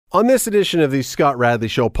On this edition of the Scott Radley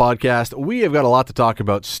Show podcast, we have got a lot to talk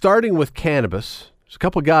about, starting with cannabis. There's a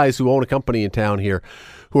couple of guys who own a company in town here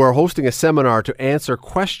who are hosting a seminar to answer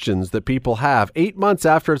questions that people have 8 months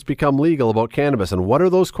after it's become legal about cannabis. And what are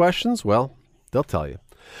those questions? Well, they'll tell you.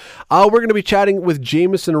 We're going to be chatting with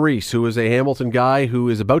Jamieson Rees, who is a Hamilton guy who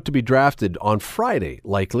is about to be drafted on Friday,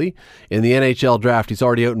 likely, in the NHL draft. He's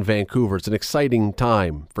already out in Vancouver. It's an exciting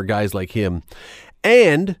time for guys like him.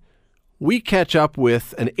 And we catch up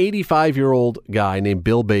with an 85-year-old guy named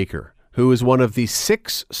Bill Baker, who is one of the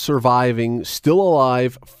 6 surviving, still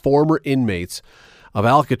alive, former inmates of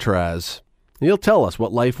Alcatraz. And he'll tell us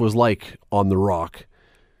what life was like on the rock.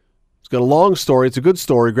 It's got a long story. It's a good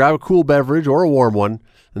story. Grab a cool beverage or a warm one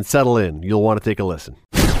and settle in. You'll want to take a listen.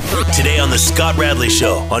 Today on the Scott Radley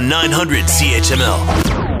Show on 900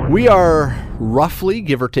 CHML. We are roughly,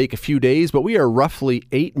 give or take a few days, but we are roughly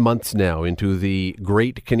 8 months now into the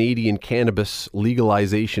great Canadian cannabis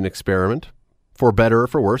legalization experiment, for better or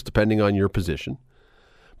for worse, depending on your position.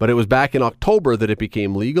 But it was back in October that it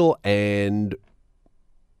became legal, and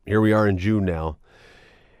here we are in June now.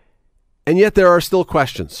 And yet there are still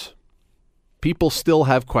questions. People still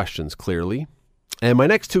have questions, clearly. And my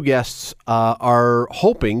next 2 guests are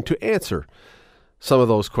hoping to answer some of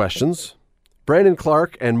those questions. Brandon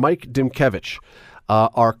Clark and Mike Denkiewicz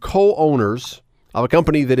are co-owners of a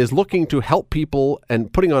company that is looking to help people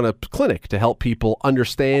and putting on a clinic to help people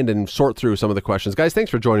understand and sort through some of the questions. Guys,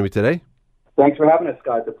 thanks for joining me today. Thanks for having us,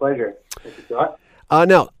 Scott. It's a pleasure. Thank you, Scott.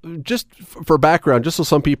 Now, just for background, just so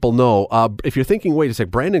some people know, if you're thinking, wait a sec,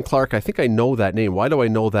 Brandon Clark, I think I know that name. Why do I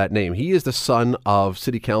know that name? He is the son of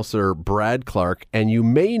City Councillor Brad Clark, and you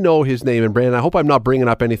may know his name. And Brandon, I hope I'm not bringing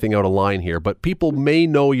up anything out of line here, but people may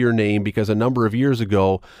know your name because a number of years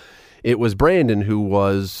ago, it was Brandon who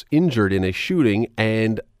was injured in a shooting,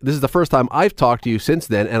 and this is the first time I've talked to you since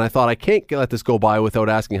then, and I thought I can't let this go by without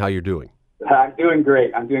asking how you're doing. I'm doing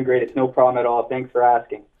great. It's no problem at all. Thanks for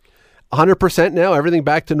asking. 100% now? Everything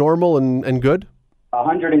back to normal and good?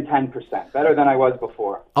 110%. Better than I was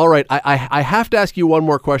before. All right. I have to ask you one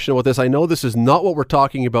more question about this. I know this is not what we're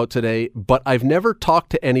talking about today, but I've never talked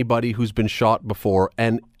to anybody who's been shot before.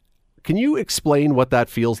 And can you explain what that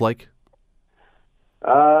feels like?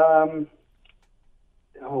 What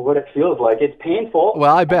it feels like. It's painful.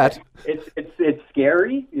 Well, I bet. It's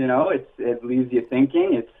scary. You know, it leaves you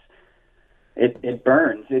thinking. It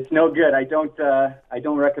burns. It's no good. I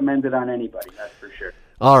don't recommend it on anybody. That's for sure.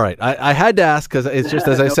 All right. I had to ask because it's just,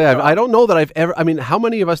 as I say, I don't know that I've ever, how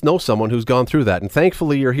many of us know someone who's gone through that? And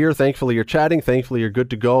thankfully you're here. Thankfully you're chatting. Thankfully you're good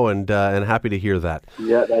to go and happy to hear that.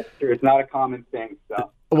 Yeah, that's true. It's not a common thing.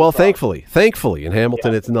 So. Well, thankfully in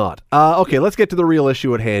Hamilton, It's not. Okay, let's get to the real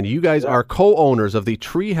issue at hand. You guys are co-owners of the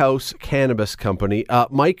Treehouse Cannabis Company.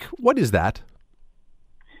 Mike, what is that?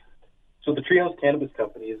 So the Treehouse Cannabis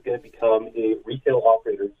Company is going to become a retail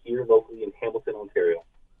operator here locally in Hamilton, Ontario.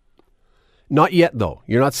 Not yet, though.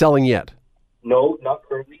 You're not selling yet. No, not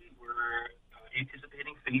currently. We're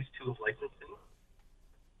anticipating phase 2 of licensing.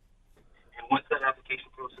 And once that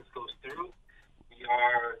application process goes through, we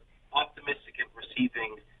are optimistic in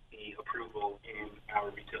receiving the approval in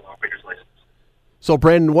our retail operator's license. So,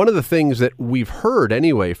 Brandon, one of the things that we've heard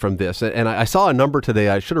anyway from this, and I saw a number today,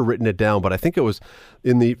 I should have written it down, but I think it was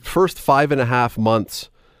in the first 5.5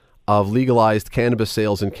 months of legalized cannabis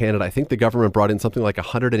sales in Canada, I think the government brought in something like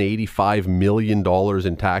 $185 million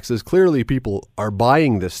in taxes. Clearly, people are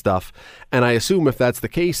buying this stuff, and I assume if that's the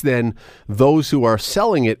case, then those who are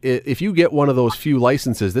selling it, if you get one of those few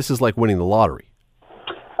licenses, this is like winning the lottery.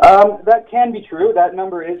 That can be true. That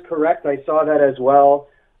number is correct. I saw that as well.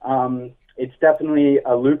 It's definitely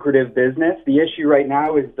a lucrative business. The issue right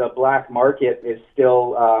now is the black market is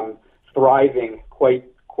still thriving quite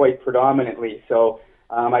predominantly. So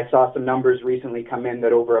I saw some numbers recently come in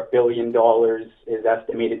that over $1 billion is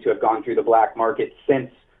estimated to have gone through the black market since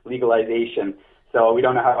legalization. So we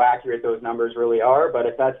don't know how accurate those numbers really are, but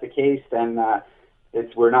if that's the case, then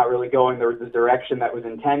we're not really going the direction that was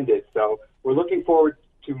intended. So we're looking forward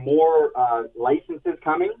to more licenses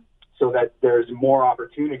coming, so that there's more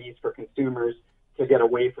opportunities for consumers to get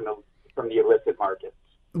away from the illicit markets.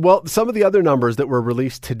 Well, some of the other numbers that were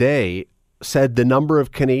released today said the number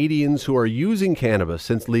of Canadians who are using cannabis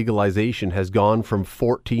since legalization has gone from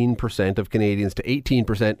 14% of Canadians to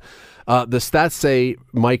 18%. The stats say,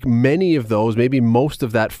 Mike, many of those, maybe most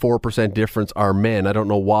of that 4% difference are men. I don't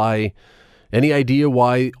know why. Any idea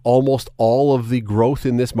why almost all of the growth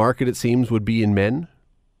in this market, it seems, would be in men?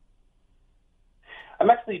 I'm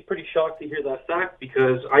actually pretty shocked to hear that fact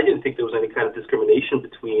because I didn't think there was any kind of discrimination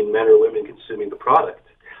between men or women consuming the product.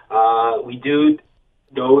 We do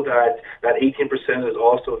know that 18% is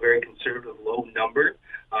also a very conservative, low number.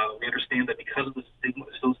 We understand that because of the stigma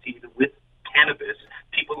associated with cannabis,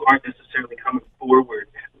 people aren't necessarily coming forward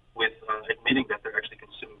with admitting that they're actually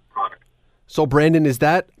consuming the product. So, Brandon, is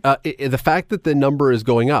that the fact that the number is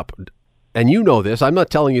going up? And you know this, I'm not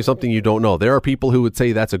telling you something you don't know. There are people who would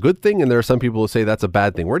say that's a good thing, and there are some people who say that's a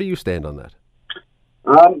bad thing. Where do you stand on that?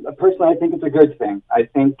 Personally, I think it's a good thing. I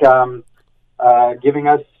think giving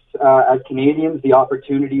us, as Canadians, the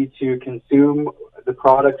opportunity to consume the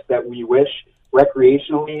products that we wish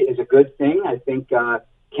recreationally is a good thing. I think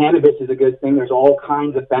cannabis is a good thing. There's all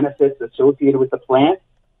kinds of benefits associated with the plant.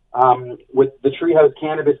 With the Treehouse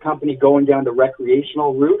Cannabis Company going down the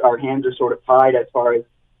recreational route, our hands are sort of tied as far as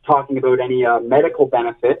talking about any medical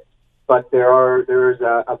benefits, but there's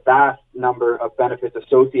a vast number of benefits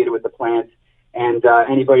associated with the plant, and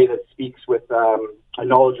anybody that speaks with a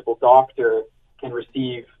knowledgeable doctor can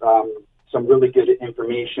receive some really good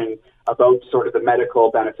information about sort of the medical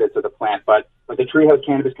benefits of the plant. But the Treehouse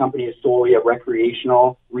Cannabis Company is solely a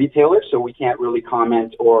recreational retailer, so we can't really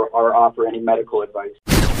comment or offer any medical advice.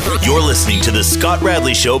 You're listening to the Scott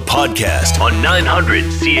Radley Show podcast on 900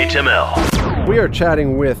 CHML. We are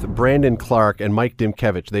chatting with Brandon Clark and Mike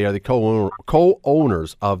Denkiewicz. They are the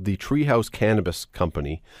co-owners of the Treehouse Cannabis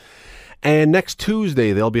Company. And next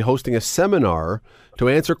Tuesday, they'll be hosting a seminar to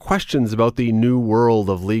answer questions about the new world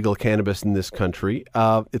of legal cannabis in this country.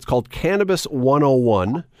 It's called Cannabis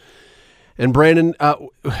 101. And Brandon,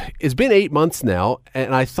 it's been 8 months now,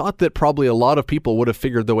 and I thought that probably a lot of people would have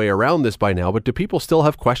figured their way around this by now, but do people still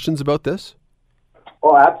have questions about this?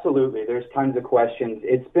 Oh, absolutely. There's tons of questions.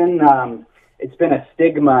 It's been a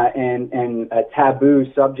stigma and a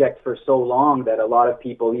taboo subject for so long that a lot of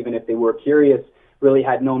people, even if they were curious, really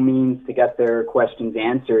had no means to get their questions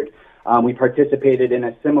answered. We participated in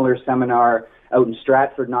a similar seminar out in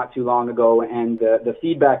Stratford not too long ago, and the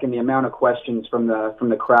feedback and the amount of questions from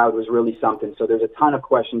the crowd was really something. So there's a ton of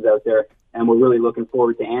questions out there, and we're really looking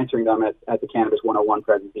forward to answering them at the Cannabis 101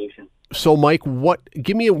 presentation. So, Mike,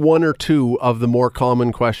 give me one or two of the more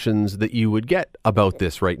common questions that you would get about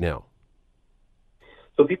this right now.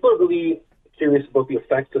 So people are really curious about the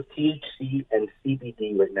effects of THC and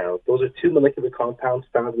CBD right now. Those are two molecular compounds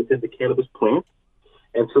found within the cannabis plant.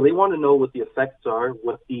 And so they want to know what the effects are,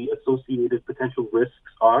 what the associated potential risks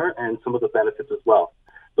are, and some of the benefits as well.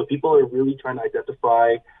 So people are really trying to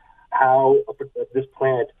identify how this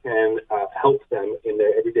plant can help them in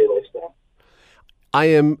their everyday lifestyle. I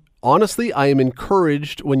am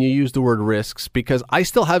encouraged when you use the word risks, because I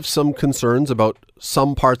still have some concerns about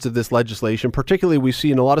some parts of this legislation. Particularly, we've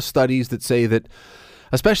seen a lot of studies that say that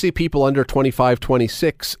especially people under 25,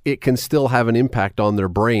 26, it can still have an impact on their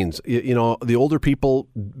brains. You know, the older people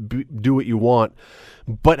do what you want.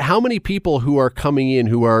 But how many people who are coming in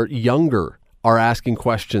who are younger are asking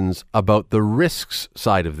questions about the risks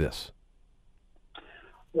side of this?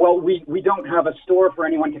 Well, we don't have a store for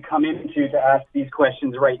anyone to come into to ask these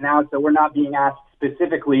questions right now, so we're not being asked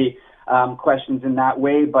specifically questions in that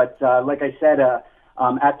way. But like I said,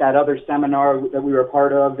 at that other seminar that we were a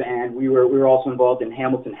part of, and we were also involved in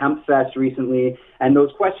Hamilton Hemp Fest recently, and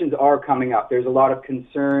those questions are coming up. There's a lot of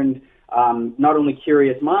concerned, not only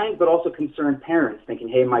curious minds, but also concerned parents thinking,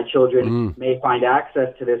 hey, my children may find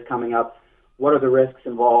access to this coming up. What are the risks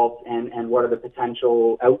involved, and what are the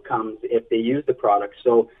potential outcomes if they use the product?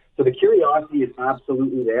 So the curiosity is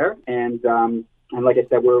absolutely there, and like I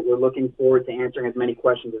said, we're looking forward to answering as many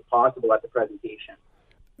questions as possible at the presentation.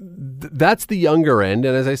 That's the younger end,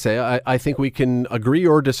 and as I say, I think we can agree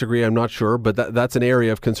or disagree, I'm not sure, but that's an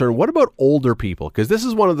area of concern. What about older people? Because this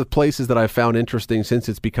is one of the places that I've found interesting since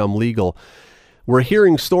it's become legal. We're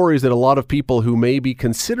hearing stories that a lot of people who may be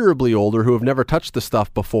considerably older, who have never touched the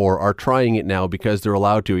stuff before, are trying it now because they're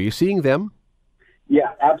allowed to. Are you seeing them?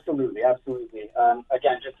 Yeah, absolutely.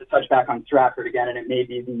 Again, just to touch back on Stratford again, and it may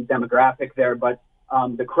be the demographic there, but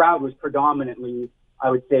the crowd was predominantly, I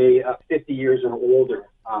would say, 50 years or older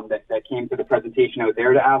that came to the presentation out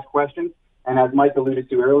there to ask questions. And as Mike alluded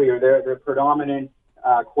to earlier, their predominant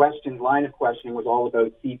line of questioning was all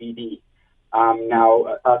about CBD.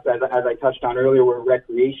 Now, us, as I touched on earlier, we're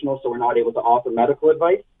recreational, so we're not able to offer medical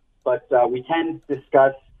advice, but we can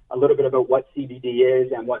discuss a little bit about what CBD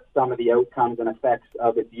is and what some of the outcomes and effects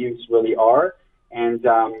of its use really are. And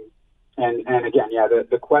again, yeah,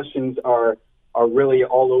 the questions are really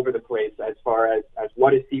all over the place as far as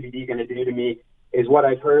what is CBD going to do to me? Is what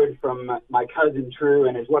I've heard from my cousin true,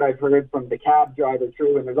 and is what I've heard from the cab driver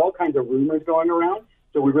true? And there's all kinds of rumors going around,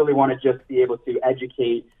 so we really want to just be able to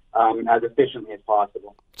educate as efficiently as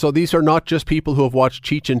possible. So these are not just people who have watched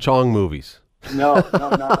Cheech and Chong movies? No,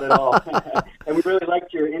 not at all. And we really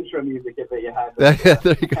liked your intro music that you had.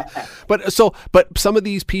 There you go. But some of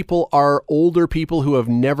these people are older people who have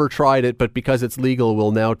never tried it, but because it's legal,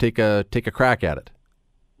 will now take a crack at it.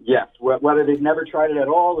 Yes, whether they've never tried it at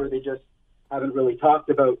all or they just haven't really talked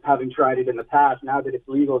about having tried it in the past. Now that it's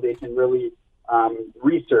legal, they can really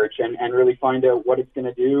research and really find out what it's going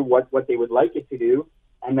to do, what they would like it to do,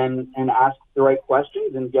 and ask the right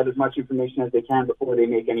questions and get as much information as they can before they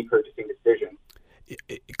make any purchasing decision.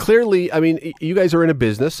 Clearly, I mean, you guys are in a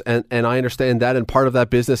business, and I understand that, and part of that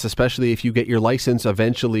business, especially if you get your license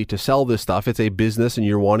eventually to sell this stuff, it's a business and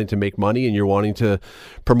you're wanting to make money and you're wanting to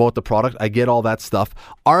promote the product. I get all that stuff.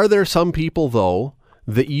 Are there some people, though,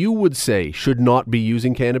 that you would say should not be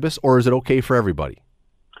using cannabis, or is it okay for everybody?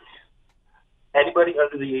 Anybody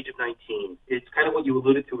under the age of 19. It's kind of what you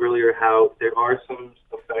alluded to earlier, how there are some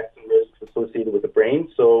effects and risks associated with the brain.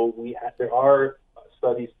 So there are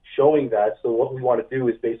studies showing that. So what we want to do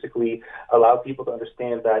is basically allow people to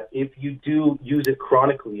understand that if you do use it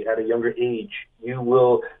chronically at a younger age,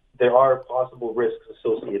 there are possible risks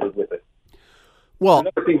associated with it. Well,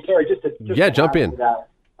 another thing, sorry, just to jump in. That,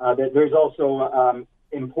 there's also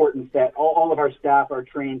importance that all of our staff are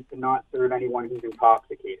trained to not serve anyone who's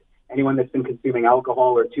intoxicated. Anyone that's been consuming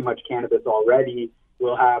alcohol or too much cannabis already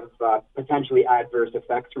will have potentially adverse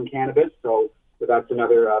effects from cannabis. So that's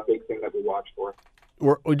another big thing that we watch for.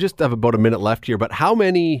 We just have about a minute left here, but how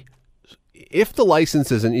many, if the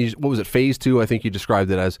license is what was it, phase 2, I think you described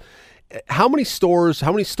it as, how many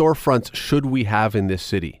storefronts should we have in this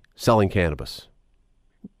city selling cannabis?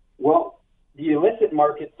 Well, the illicit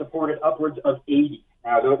market supported upwards of 80.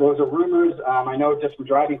 Now, those are rumors. I know just from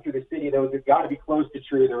driving through the city, those have got to be close to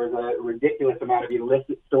true. There was a ridiculous amount of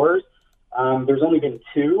illicit stores. There's only been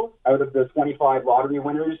 2 out of the 25 lottery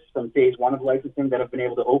winners from phase 1 of licensing that have been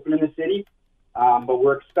able to open in the city. But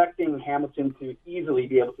we're expecting Hamilton to easily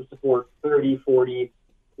be able to support 30, 40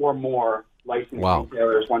 or more licensed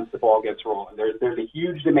retailers once the ball gets rolling. There's a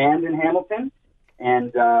huge demand in Hamilton,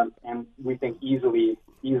 and we think easily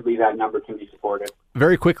that number can be supported.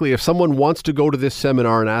 Very quickly, if someone wants to go to this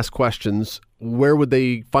seminar and ask questions, where would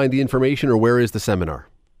they find the information, or where is the seminar?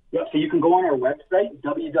 Yep, so you can go on our website,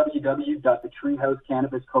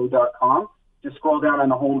 www.thetreehousecannabisco.com. Just scroll down on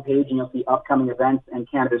the home page and you'll see upcoming events, and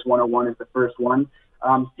Cannabis 101 is the first one.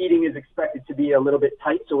 Seating is expected to be a little bit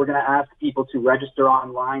tight, so we're going to ask people to register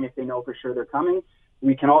online if they know for sure they're coming.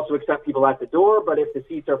 We can also accept people at the door, but if the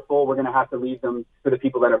seats are full, we're going to have to leave them for the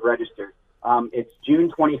people that have registered. It's June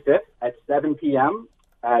 25th at 7 p.m.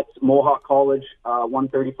 at Mohawk College,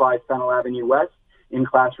 135 Fennel Avenue West, in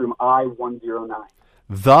classroom I-109.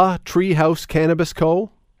 The Treehouse Cannabis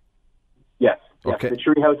Co.? Yes, okay. The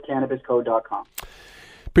treehousecannabisco.com.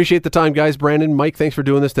 Appreciate the time, guys. Brandon, Mike, thanks for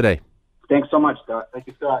doing this today. Thanks so much, Scott. Thank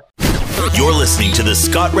you, Scott. You're listening to the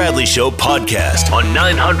Scott Radley Show podcast on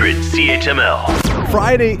 900 CHML.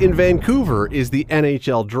 Friday in Vancouver is the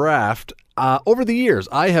NHL draft. Over the years,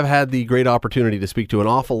 I have had the great opportunity to speak to an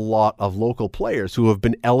awful lot of local players who have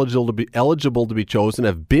been eligible to be chosen,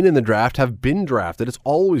 have been in the draft, have been drafted. It's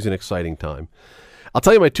always an exciting time. I'll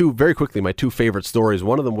tell you my two favorite stories.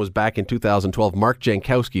 One of them was back in 2012. Mark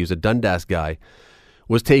Jankowski, who's a Dundas guy,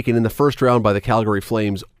 was taken in the first round by the Calgary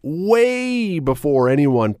Flames way before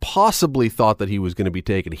anyone possibly thought that he was going to be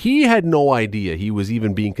taken. He had no idea he was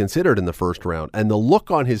even being considered in the first round, and the look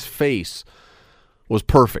on his face was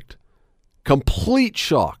perfect. Complete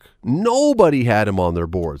shock. Nobody had him on their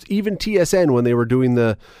boards. Even TSN, when they were doing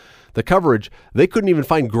the coverage, they couldn't even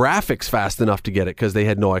find graphics fast enough to get it because they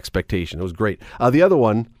had no expectation. It was great. The other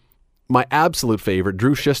one, my absolute favorite,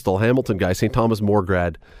 Drew Schistel, Hamilton guy, St. Thomas More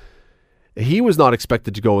grad. He was not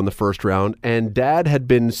expected to go in the first round, and Dad had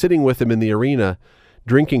been sitting with him in the arena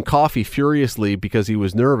drinking coffee furiously because he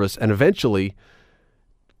was nervous, and eventually,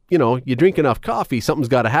 you drink enough coffee, something's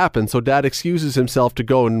got to happen, so Dad excuses himself to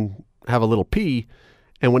go and have a little pee,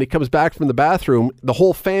 and when he comes back from the bathroom, the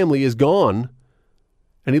whole family is gone,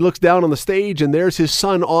 and he looks down on the stage, and there's his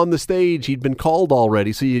son on the stage. He'd been called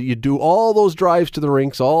already, so you do all those drives to the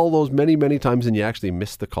rinks, all those many, many times, and you actually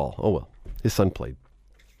miss the call. Oh well, his son played.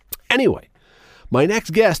 Anyway, my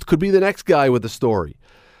next guest could be the next guy with the story,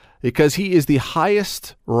 because he is the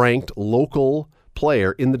highest ranked local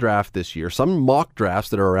player in the draft this year. Some mock drafts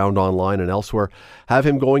that are around online and elsewhere have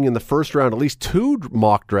him going in the first round. At least 2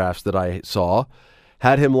 mock drafts that I saw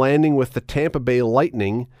had him landing with the Tampa Bay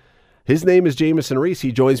Lightning. His name is Jamieson Rees.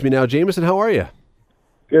 He joins me now. Jamieson, how are you?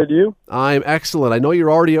 Good, you? I'm excellent. I know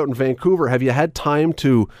you're already out in Vancouver. Have you had time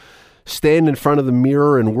to stand in front of the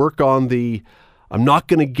mirror and work on I'm not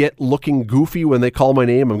going to get looking goofy when they call my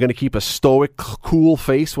name. I'm going to keep a stoic, cool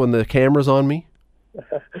face when the camera's on me?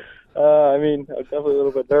 I mean, I was definitely a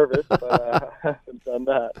little bit nervous, but I haven't done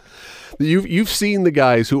that. You've seen the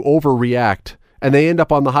guys who overreact and they end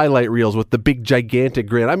up on the highlight reels with the big gigantic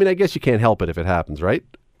grin. I mean, I guess you can't help it if it happens, right?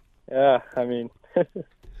 Yeah, I mean,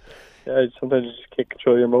 sometimes you just can't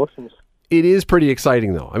control your emotions. It is pretty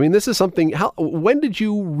exciting, though. I mean, this is something. When did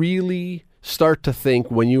you really start to think,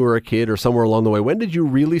 when you were a kid or somewhere along the way, when did you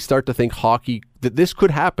really start to think hockey, that this could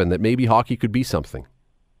happen, that maybe hockey could be something?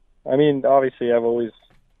 I mean, obviously, I've always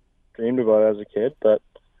dreamed about it as a kid, but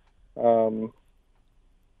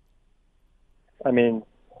I mean,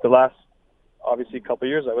 the last, obviously, couple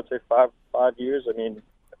years, I would say 5 years, I mean,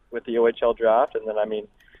 with the OHL draft, and then, I mean,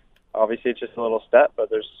 obviously, it's just a little step, but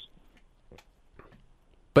there's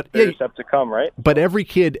steps to come, right? But every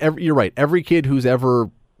kid, you're right, every kid who's ever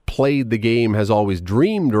played the game has always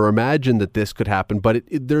dreamed or imagined that this could happen, but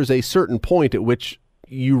there's a certain point at which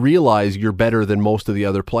you realize you're better than most of the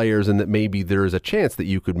other players and that maybe there's a chance that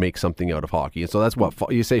you could make something out of hockey. And so that's what,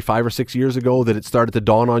 you say 5 or 6 years ago that it started to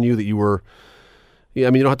dawn on you that you were, I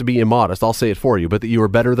mean, you don't have to be immodest, I'll say it for you, but that you were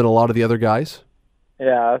better than a lot of the other guys?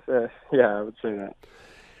 Yeah, I would say that.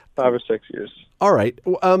 5 or 6 years. All right.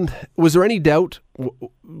 Was there any doubt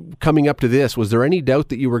coming up to this? Was there any doubt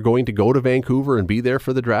that you were going to go to Vancouver and be there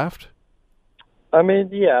for the draft? I mean,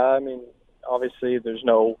 yeah. I mean, obviously, there's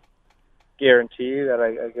no guarantee that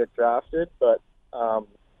I get drafted, but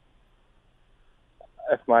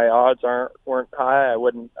if my odds weren't high, I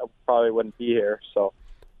probably wouldn't be here. So.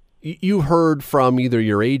 You heard from either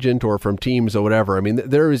your agent or from teams or whatever. I mean,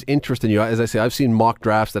 there is interest in you. As I say, I've seen mock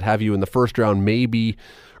drafts that have you in the first round, maybe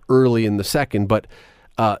early in the second, but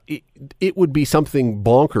it would be something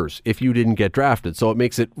bonkers if you didn't get drafted. So it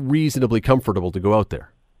makes it reasonably comfortable to go out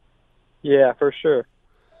there. Yeah, for sure.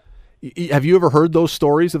 Have you ever heard those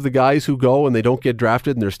stories of the guys who go and they don't get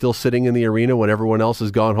drafted and they're still sitting in the arena when everyone else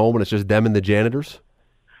has gone home and it's just them and the janitors?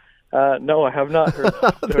 No, I have not heard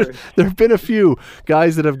that story. There have been a few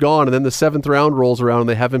guys that have gone and then the 7th round rolls around and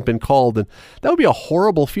they haven't been called, and that would be a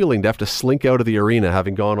horrible feeling to have to slink out of the arena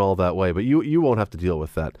having gone all that way, but you won't have to deal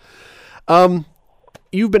with that.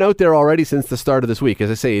 You've been out there already since the start of this week. As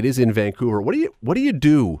I say, it is in Vancouver. What do you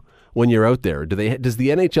do when you're out there? Does the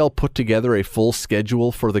NHL put together a full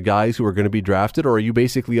schedule for the guys who are going to be drafted, or are you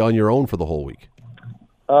basically on your own for the whole week?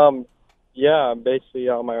 Yeah, I'm basically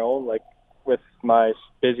on my own, like with my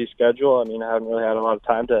busy schedule. I mean, I haven't really had a lot of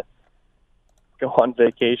time to go on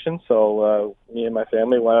vacation, so me and my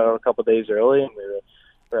family went out a couple of days early, and we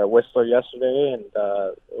were at Whistler yesterday, and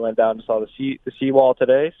we went down and saw the seawall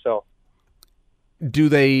today. So,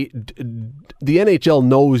 the NHL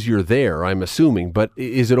knows you're there, I'm assuming, but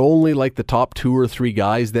is it only like the top 2 or 3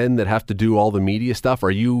 guys then that have to do all the media stuff?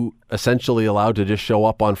 Are you essentially allowed to just show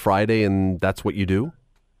up on Friday and that's what you do?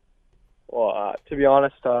 Well, to be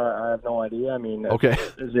honest, I have no idea. I mean, okay.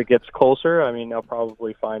 As it gets closer, I mean, I'll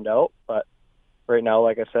probably find out. But right now,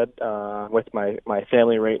 like I said, with my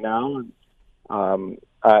family right now,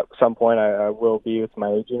 at some point I will be with my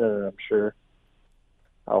agent, and I'm sure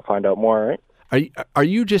I'll find out more, right? Are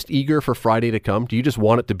you just eager for Friday to come? Do you just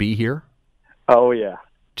want it to be here? Oh, yeah.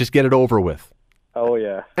 Just get it over with. Oh,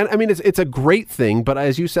 yeah. And I mean, it's a great thing, but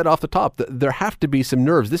as you said off the top, there have to be some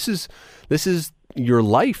nerves. This is your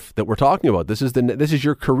life that we're talking about. This is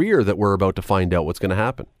your career that we're about to find out what's going to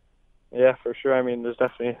happen. Yeah, for sure. I mean, there's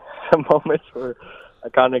definitely some moments where I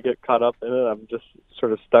kind of get caught up in it. I'm just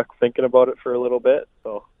sort of stuck thinking about it for a little bit.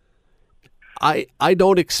 So I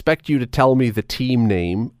don't expect you to tell me the team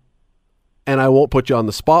name, and I won't put you on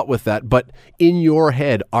the spot with that, but in your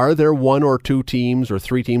head, are there 1 or 2 teams or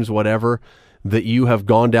 3 teams, whatever, that you have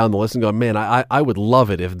gone down the list and gone, man, I would love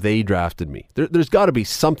it if they drafted me? There's got to be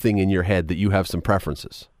something in your head that you have some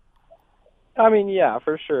preferences. I mean, yeah,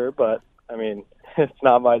 for sure, but I mean, it's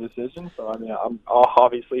not my decision, so I mean, I'll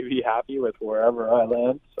obviously be happy with wherever I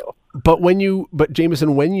land. So, but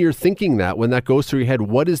Jamieson, when you're thinking that, when that goes through your head,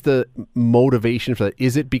 what is the motivation for that?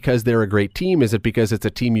 Is it because they're a great team? Is it because it's a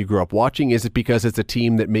team you grew up watching? Is it because it's a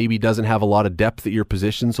team that maybe doesn't have a lot of depth at your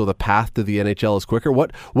position, so the path to the NHL is quicker?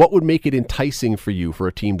 What would make it enticing for you for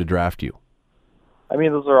a team to draft you? I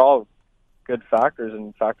mean, those are all good factors,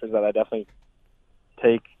 and factors that I definitely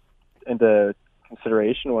take into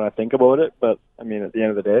consideration when I think about it, but I mean, at the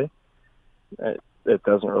end of the day, it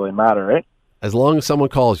doesn't really matter, right? As long as someone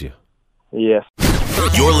calls you. Yes.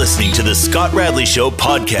 You're listening to the Scott Radley Show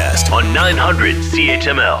podcast on 900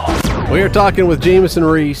 CHML. We are talking with Jamieson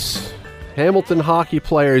Rees. Hamilton hockey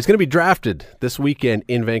player. He's going to be drafted this weekend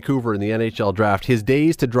in Vancouver in the NHL draft. His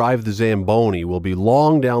days to drive the Zamboni will be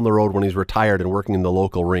long down the road when he's retired and working in the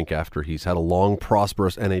local rink after he's had a long,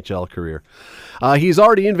 prosperous NHL career. He's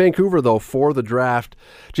already in Vancouver, though, for the draft.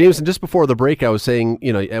 Jamieson, just before the break, I was saying,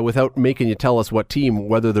 without making you tell us what team,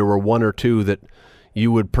 whether there were one or two that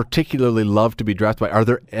you would particularly love to be drafted by. Are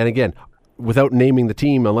there, and again, without naming the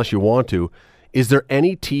team unless you want to, is there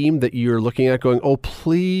any team that you're looking at going, oh,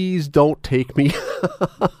 please don't take me?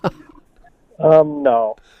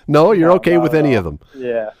 No. No, you're okay with any of them?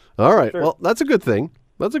 Yeah. All right. Sure. Well, that's a good thing.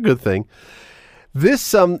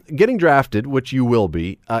 This getting drafted, which you will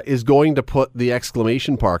be, is going to put the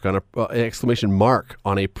exclamation mark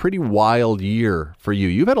on a pretty wild year for you.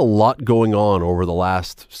 You've had a lot going on over the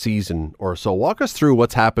last season or so. Walk us through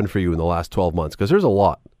what's happened for you in the last 12 months, because there's a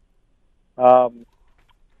lot.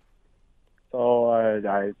 So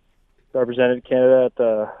I represented Canada at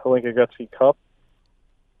the Olinka Gretzky Cup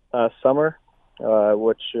last summer,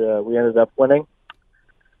 which we ended up winning.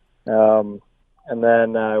 And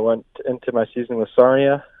then I went into my season with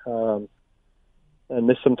Sarnia and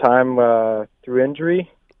missed some time through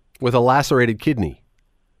injury. With a lacerated kidney?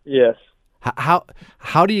 Yes.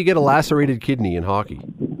 How do you get a lacerated kidney in hockey?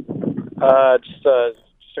 Just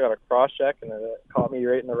got a cross check and it caught me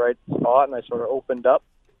right in the right spot, and I sort of opened up.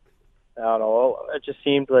 I don't know. It just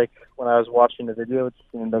seemed like when I was watching the video, it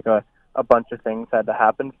just seemed like a bunch of things had to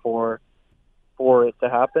happen for it to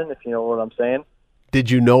happen, if you know what I'm saying.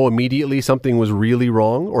 Did you know immediately something was really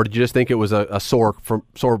wrong, or did you just think it was a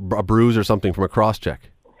bruise or something from a cross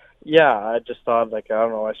check? Yeah, I just thought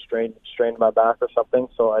I strained my back or something.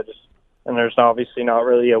 So and there's obviously not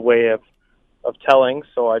really a way of telling,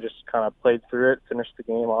 so I just kind of played through it, finished the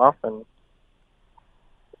game off, and.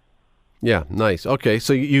 Yeah, nice. Okay,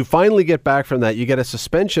 so you finally get back from that. You get a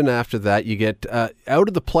suspension after that. You get out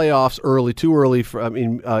of the playoffs early, too early.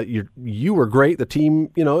 You were great. The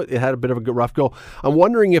team, it had a bit of a rough go. I'm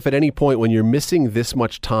wondering if at any point when you're missing this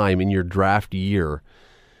much time in your draft year,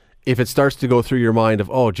 if it starts to go through your mind of,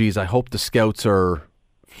 oh, geez, I hope the scouts are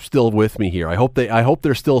still with me here. I hope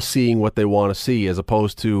they're still seeing what they want to see, as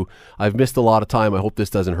opposed to, I've missed a lot of time. I hope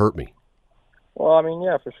this doesn't hurt me. Well, I mean,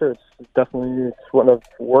 yeah, for sure. It's what I've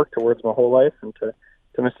worked towards my whole life, and to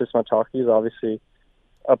miss this much hockey is obviously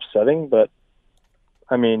upsetting. But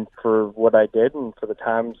I mean, for what I did and for the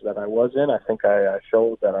times that I was in, I think I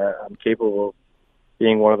showed that I'm capable of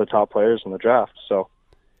being one of the top players in the draft. So,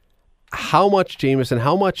 how much, Jamieson?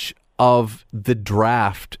 How much of the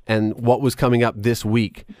draft and what was coming up this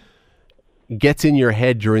week gets in your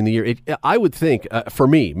head during the year? I would think, for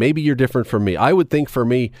me, maybe you're different from me, I would think for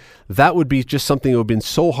me, that would be just something that would have been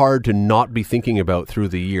so hard to not be thinking about through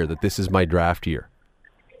the year, that this is my draft year.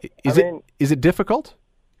 Is it difficult?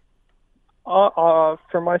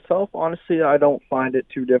 For myself, honestly, I don't find it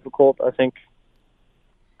too difficult. I think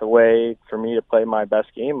the way for me to play my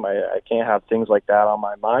best game, I can't have things like that on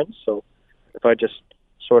my mind. So if I just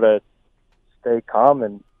sort of stay calm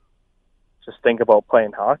and just think about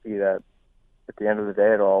playing hockey, that at the end of the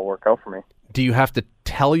day, it'll all work out for me. Do you have to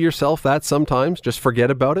tell yourself that sometimes? Just forget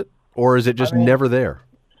about it? Or is it just never there?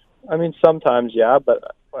 I mean, sometimes, yeah, but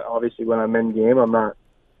obviously when I'm in game, I'm not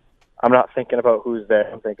thinking about who's there.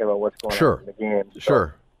 I'm thinking about what's going on in the game. So.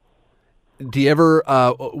 Sure. Do you ever,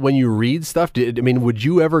 when you read stuff, would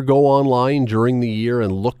you ever go online during the year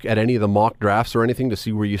and look at any of the mock drafts or anything to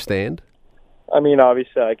see where you stand? I mean,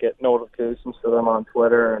 obviously I get notifications for them on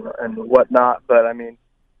Twitter and whatnot, but I mean,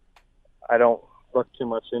 I don't look too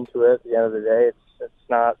much into it. At the end of the day, it's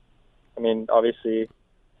not. I mean, obviously,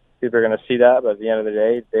 people are going to see that, but at the end of the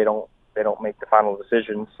day, they don't make the final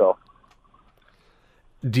decision. So,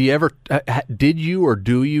 did you or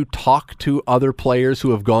do you talk to other players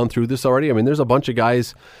who have gone through this already? I mean, there's a bunch of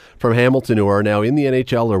guys from Hamilton who are now in the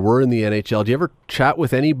NHL or were in the NHL. Do you ever chat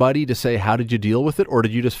with anybody to say, how did you deal with it, or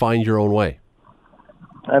did you just find your own way?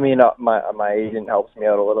 I mean, my agent helps me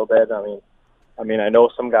out a little bit. I mean, I know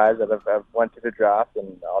some guys that have went to the draft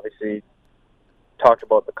and obviously talked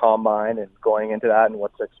about the combine and going into that and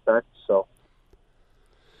what to expect.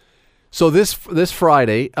 So this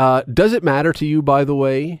Friday, does it matter to you, by the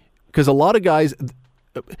way? Because a lot of guys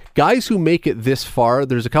who make it this far,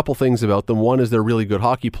 there's a couple things about them. One is they're really good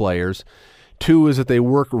hockey players. Two is that they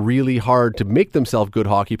work really hard to make themselves good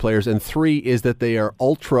hockey players. And three is that they are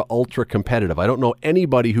ultra, ultra competitive. I don't know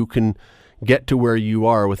anybody who can get to where you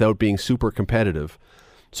are without being super competitive.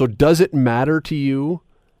 So does it matter to you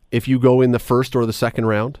if you go in the first or the second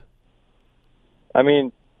round? I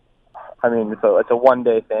mean, it's a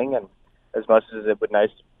one-day thing, and as much as it would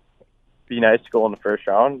be nice to go in the first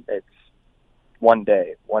round, it's one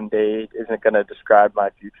day. One day isn't going to describe my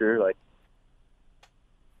future. Like,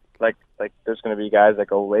 like there's going to be guys that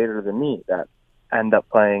go later than me that end up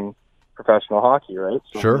playing professional hockey, right?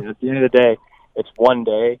 So, Sure. I mean, at the end of the day, it's one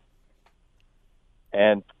day,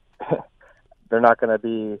 and they're not going to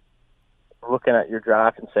be looking at your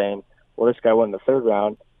draft and saying, well, this guy won the third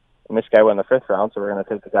round, and this guy won the fifth round, so we're going to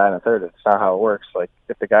take the guy in the third. It's not how it works. Like,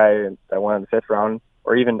 if the guy that won in the fifth round,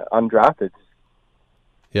 or even undrafted,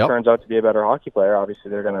 turns out to be a better hockey player,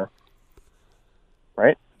 obviously they're going to,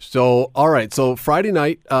 right? So, all right. So Friday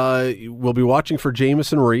night, we'll be watching for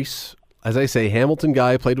Jamieson Rees. As I say, Hamilton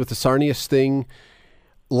guy, played with the Sarnia Sting.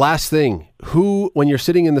 Last thing, when you're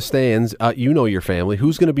sitting in the stands, you know your family,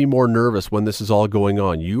 who's going to be more nervous when this is all going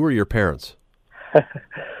on, you or your parents?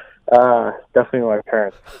 Definitely my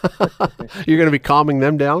parents. You're going to be calming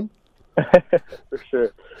them down? For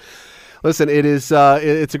sure. Listen, it's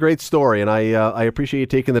a great story, and I appreciate you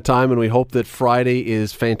taking the time, and we hope that Friday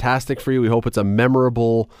is fantastic for you. We hope it's a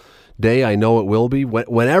memorable day. I know it will be.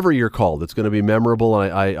 Whenever you're called, it's going to be memorable,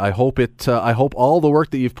 and I hope I hope all the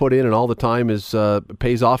work that you've put in and all the time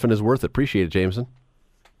pays off and is worth it. Appreciate it, Jameson.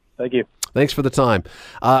 Thank you. Thanks for the time.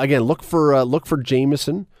 Again, look for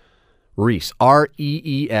Jamieson Rees, Rees. All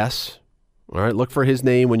right, look for his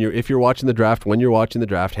name if you're watching the draft. When you're watching the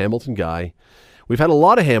draft, Hamilton guy. We've had a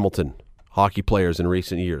lot of Hamilton hockey players in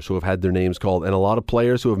recent years who have had their names called, and a lot of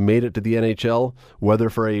players who have made it to the NHL, whether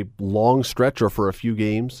for a long stretch or for a few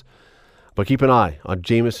games. But keep an eye on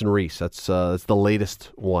Jamieson Rees. That's the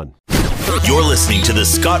latest one. You're listening to the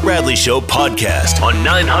Scott Radley Show podcast on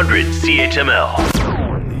 900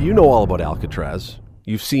 CHML. You know all about Alcatraz.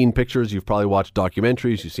 You've seen pictures. You've probably watched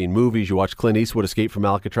documentaries. You've seen movies. You watched Clint Eastwood escape from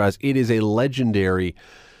Alcatraz. It is a legendary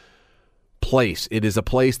place. It is a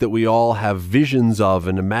place that we all have visions of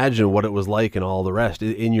and imagine what it was like and all the rest.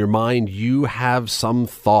 In your mind, you have some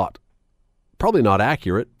thought, probably not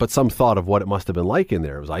accurate, but some thought of what it must have been like in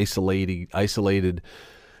there. It was isolated.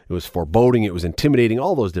 It was foreboding. It was intimidating,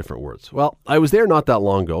 all those different words. Well, I was there not that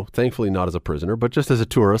long ago, thankfully not as a prisoner, but just as a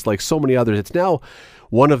tourist, like so many others. It's now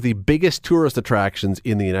one of the biggest tourist attractions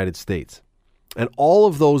in the United States. And all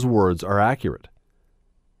of those words are accurate.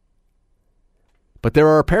 But there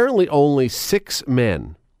are apparently only 6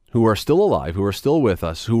 men who are still alive, who are still with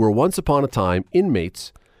us, who were once upon a time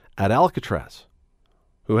inmates at Alcatraz,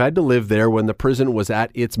 who had to live there when the prison was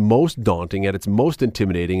at its most daunting, at its most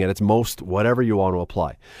intimidating, at its most whatever you want to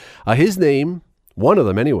apply. His name, one of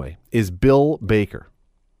them anyway, is Bill Baker.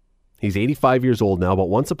 He's 85 years old now, but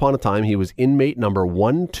once upon a time he was inmate number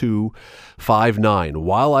 1259.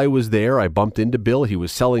 While I was there, I bumped into Bill. He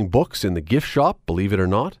was selling books in the gift shop, believe it or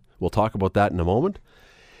not. We'll talk about that in a moment.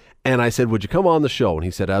 And I said, would you come on the show? And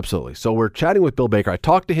he said, absolutely. So we're chatting with Bill Baker. I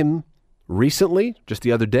talked to him recently, just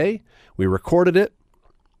the other day. We recorded it.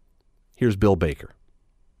 Here's Bill Baker.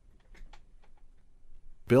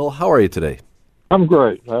 Bill, how are you today? I'm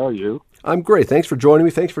great. How are you? I'm great. Thanks for joining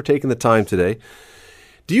me. Thanks for taking the time today.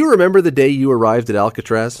 Do you remember the day you arrived at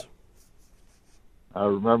Alcatraz? I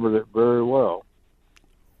remembered it very well.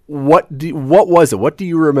 What was it? What do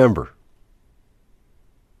you remember?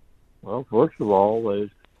 Well, first of all, they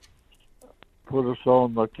put us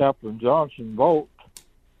on the Captain Johnson boat.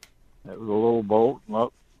 It was a little boat,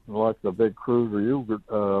 not like the big cruiser you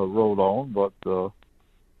rode on, but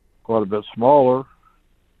quite a bit smaller.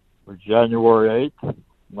 It was January 8th,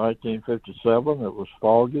 1957. It was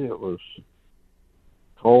foggy. It was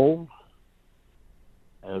cold,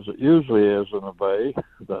 as it usually is in a bay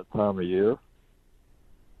at that time of year.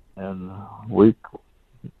 And we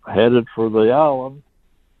headed for the island.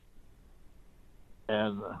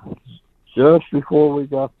 And just before we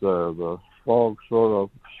got there, the fog sort of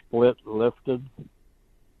lifted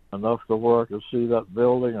enough to where I could see that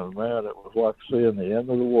building, and man, it was like seeing the end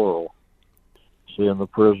of the world. Seeing the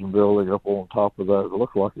prison building up on top of that, it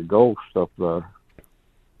looked like a ghost up there.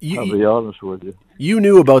 I'll be honest with you. You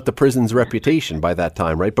knew about the prison's reputation by that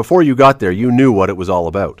time, right? Before you got there, you knew what it was all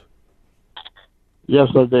about. Yes,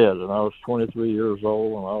 I did, and I was 23 years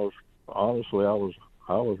old, and I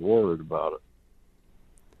was worried about it.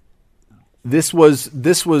 This was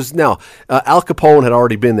now, Al Capone had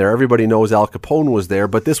already been there. Everybody knows Al Capone was there,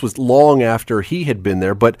 but this was long after he had been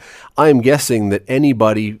there. But I'm guessing that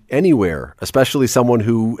anybody, anywhere, especially someone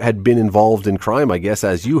who had been involved in crime, I guess,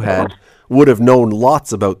 as you had, would have known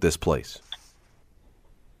lots about this place.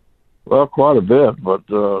 Well, quite a bit, but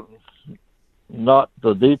not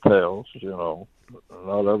the details, not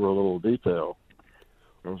every little detail.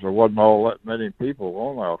 Because there wasn't all that many people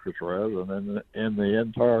on Alcatraz, and in the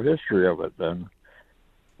entire history of it, then.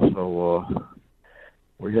 So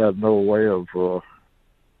we had no way of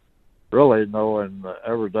really knowing the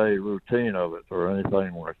everyday routine of it or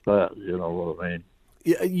anything like that. You know what I mean?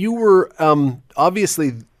 You were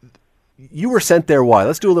obviously you were sent there. Why?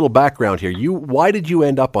 Let's do a little background here. Why did you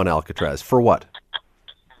end up on Alcatraz? For what?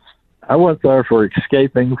 I went there for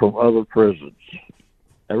escaping from other prisons.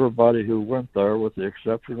 Everybody who went there, with the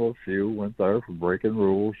exception of a few, went there for breaking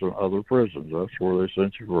rules in other prisons. That's where they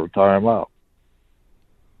sent you for a time out.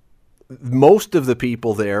 Most of the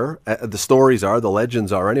people there, the stories are, the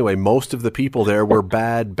legends are anyway, most of the people there were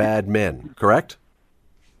bad men, correct?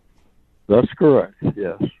 That's correct,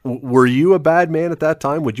 yes. Were you a bad man at that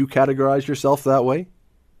time? Would you categorize yourself that way?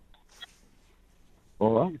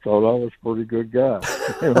 Well, I thought I was a pretty good guy.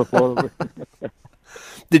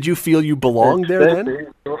 Did you feel you belonged there then?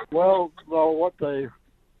 Well, no,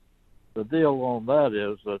 the deal on that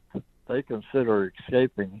is that they consider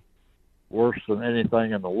escaping worse than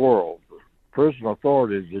anything in the world. Prison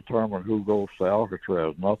authorities determine who goes to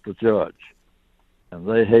Alcatraz, not the judge. And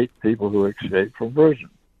they hate people who escape from prison.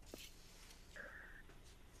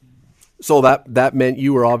 So that meant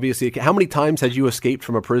you were obviously... How many times had you escaped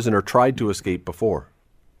from a prison or tried to escape before?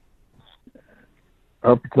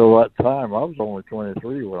 Up until that time, I was only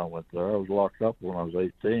 23 when I went there. I was locked up when I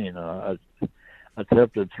was 18. I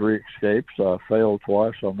attempted 3 escapes. I failed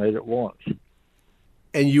twice. I made it once.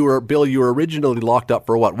 And you were originally locked up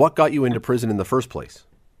for what? What got you into prison in the first place?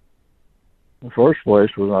 The first place,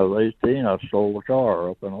 when I was 18, I stole a car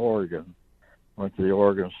up in Oregon. Went to the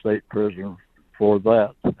Oregon State Prison for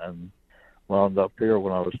that, and wound up here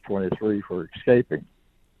when I was 23 for escaping.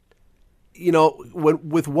 You know,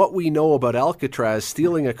 with what we know about Alcatraz,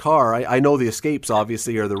 stealing a car, I know the escapes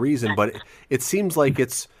obviously are the reason, but it seems like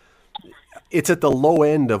it's at the low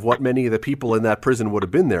end of what many of the people in that prison would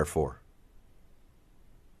have been there for.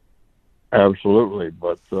 Absolutely,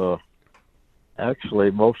 but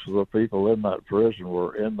actually most of the people in that prison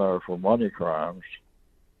were in there for money crimes,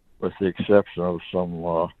 with the exception of some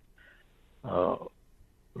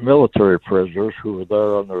military prisoners who were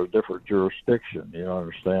there under a different jurisdiction, you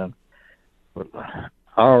understand? But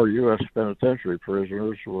our U.S. penitentiary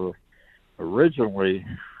prisoners were originally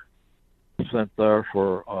sent there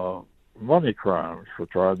for money crimes, for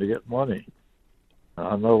trying to get money.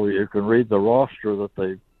 I know you can read the roster that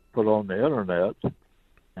they put on the internet,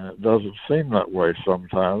 and it doesn't seem that way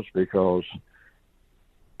sometimes, because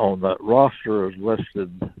on that roster is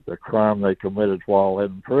listed the crime they committed while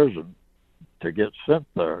in prison to get sent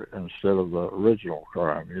there instead of the original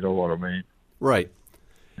crime. You know what I mean? Right.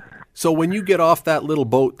 So when you get off that little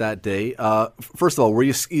boat that day, first of all,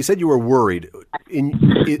 you said you were worried.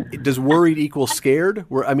 Does worried equal scared?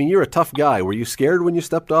 I mean, you're a tough guy. Were you scared when you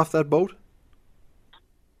stepped off that boat?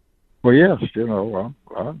 Well, yes. You know,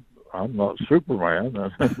 I'm not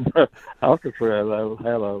Superman. Alcatraz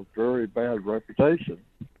had a very bad reputation.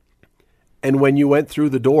 And when you went through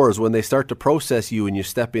the doors, when they start to process you and you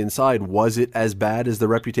step inside, was it as bad as the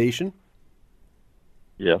reputation?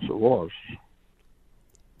 Yes, it was.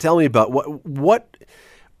 Tell me about what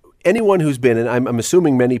anyone who's been, and I'm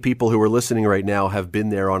assuming many people who are listening right now have been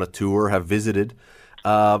there on a tour, have visited.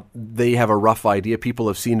 They have a rough idea. People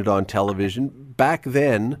have seen it on television. Back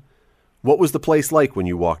then, what was the place like when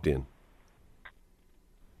you walked in?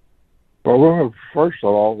 Well, first of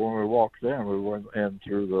all, when we walked in, we went in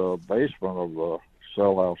through the basement of the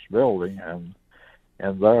cell house building,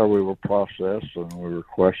 and there we were processed, and we were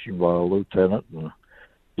questioned by a lieutenant and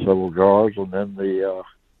several guards, and then the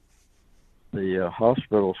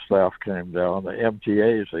hospital staff came down, the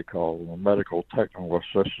MTAs they called them, the medical technical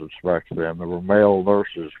assistants back then. There were male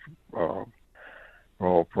nurses for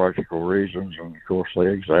all practical reasons, and of course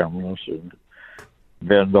they examined us and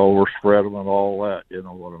bend over, spread them, and all that. You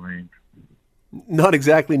know what I mean? Not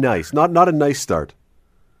exactly nice. Not a nice start.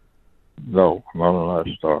 No, not a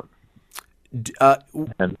nice start.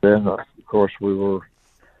 And then, of course,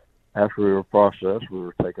 after we were processed, we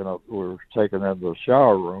were taken into the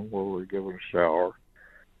shower room where we were given a shower,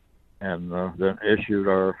 and then issued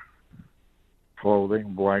our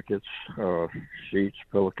clothing, blankets, sheets,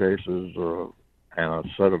 pillowcases, and a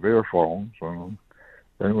set of earphones. And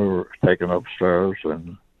then we were taken upstairs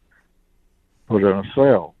and put in a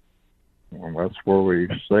cell. And that's where we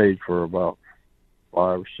stayed for about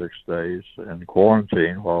 5 or 6 days in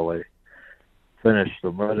quarantine while they finished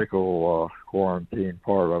the medical quarantine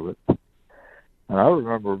part of it. And I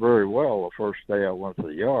remember very well the first day I went to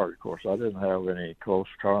the yard. Of course, I didn't have any close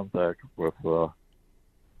contact with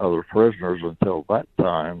other prisoners until that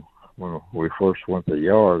time when we first went to the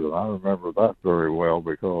yard. And I remember that very well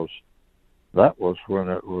because that was when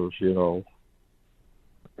it was, you know,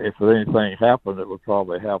 if anything happened, it would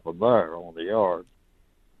probably happen there on the yard.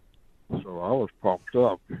 So I was pumped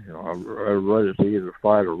up. You know, I was ready to either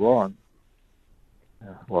fight or run,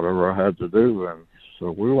 whatever I had to do. And so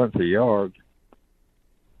we went to the yard,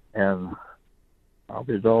 And I'll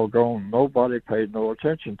be doggone, nobody paid no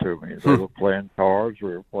attention to me. They were playing cards,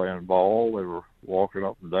 we were playing ball, they were walking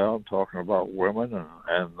up and down talking about women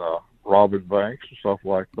and robbing banks and stuff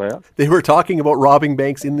like that. They were talking about robbing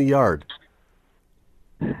banks in the yard.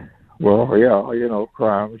 Well, yeah, you know,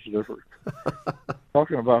 crime is different.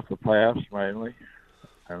 Talking about the past mainly,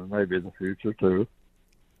 and maybe the future too.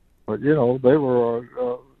 But you know, they were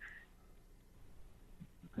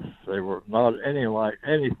not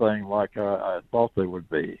anything like I thought they would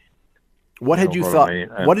be. What had you thought? I mean?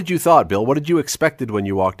 What did you thought, Bill? What did you expected when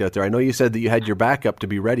you walked out there? I know you said that you had your backup to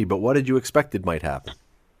be ready, but what did you expected might happen?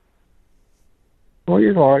 Well,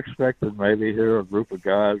 you know, I expected maybe here a group of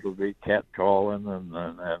guys would be catcalling and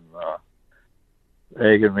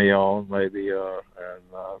egging me on, maybe,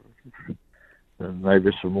 and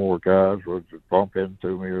maybe some more guys would bump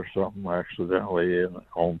into me or something accidentally and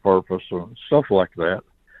on purpose and stuff like that.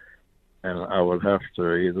 And I would have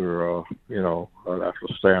to either, you know, I'd have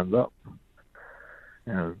to stand up.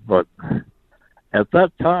 But at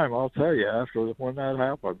that time, I'll tell you, after when that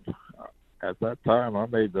happened, at that time, I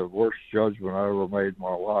made the worst judgment I ever made in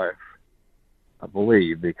my life, I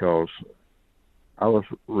believe, because I was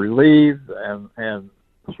relieved and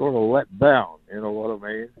sort of let down. You know what I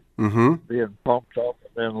mean? Mm-hmm. Being pumped up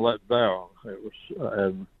and then let down. It was,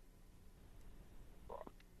 and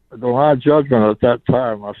my judgment at that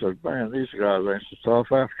time, I said, "Man, these guys ain't so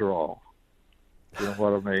tough after all." You know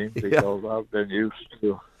what I mean? Because I've been used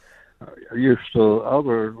to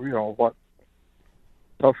other, you know, what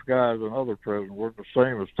tough guys in other prisons weren't the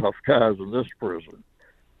same as tough guys in this prison.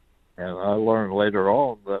 And I learned later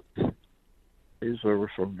on that there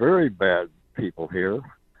were some very bad people here.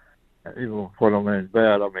 Even when I mean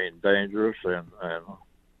bad, I mean dangerous and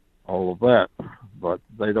all of that. But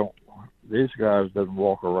these guys didn't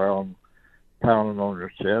walk around pounding on their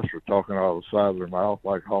chest or talking out of the side of their mouth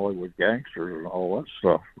like Hollywood gangsters and all that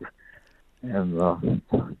stuff. And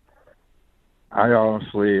I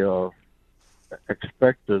honestly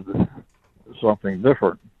expected something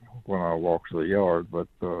different when I walked the yard, but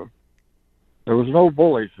there was no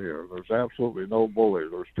bullies here. There's absolutely no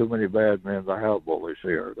bullies. There's too many bad men to have bullies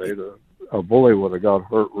here. A bully would have got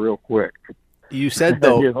hurt real quick. You said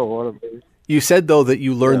though, you know what I mean? You said though that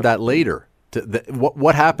you learned that later.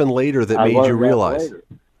 What happened later that made you realize?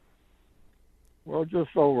 Well,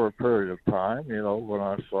 just over a period of time, you know, when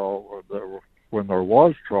I saw when there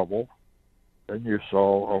was trouble, then you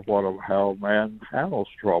saw how a man handles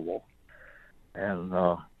trouble. And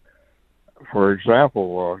for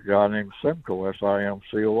example, a guy named Simcoe,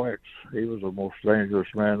 S-I-M-C-O-X, he was the most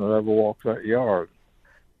dangerous man that ever walked that yard.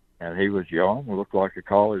 And he was young, looked like a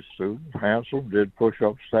college student, handsome, did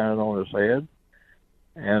push-ups standing on his head.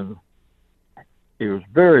 And he was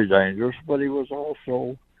very dangerous, but he was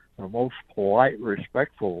also the most polite,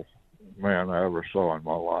 respectful man I ever saw in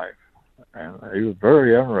my life. And he was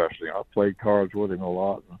very interesting. I played cards with him a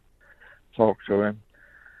lot and talked to him.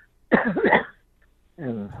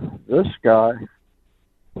 And this guy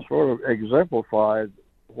sort of exemplified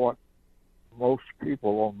what most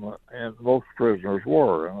people and most prisoners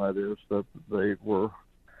were, and that is that they were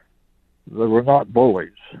not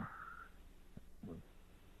bullies.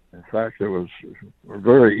 In fact, it was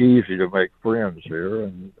very easy to make friends here,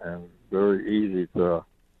 and very easy to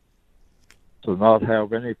not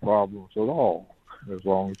have any problems at all, as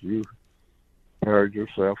long as you carried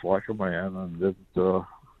yourself like a man and didn't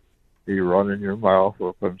be running your mouth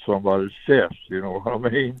up in somebody's chest. You know what I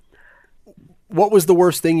mean? What was the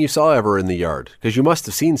worst thing you saw ever in the yard? Because you must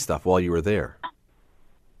have seen stuff while you were there.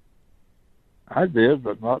 I did,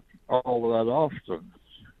 but not all that often.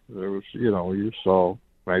 There was, you know, you saw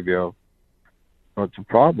maybe but the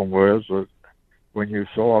problem was that when you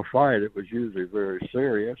saw a fight, it was usually very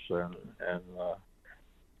serious and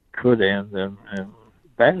could end in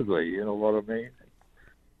badly, you know what I mean?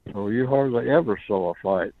 So you hardly ever saw a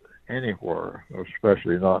fight anywhere,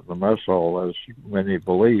 especially not in the mess hall, as many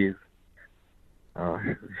believe.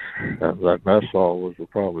 That mess hall was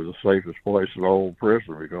probably the safest place in the whole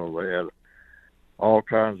prison because they had all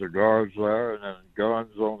kinds of guards there and then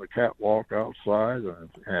guns on the catwalk outside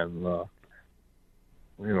and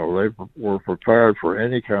you know, they were prepared for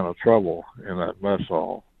any kind of trouble in that mess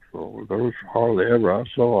hall. So there was hardly ever. I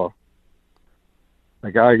saw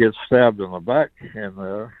a guy get stabbed in the back in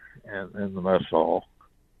there and in the mess hall.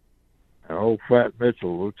 And old Fat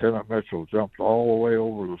Mitchell, Lieutenant Mitchell, jumped all the way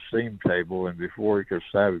over the steam table, and before he could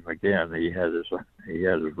stab him again, he had his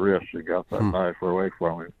wrist and got that knife away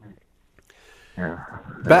from him. Yeah,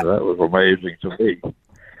 that was amazing to me.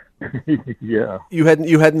 Yeah.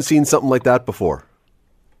 You hadn't seen something like that before?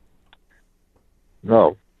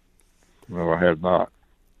 No, I had not.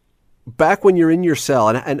 Back when you're in your cell,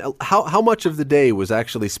 and how much of the day was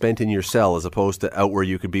actually spent in your cell as opposed to out where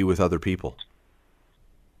you could be with other people?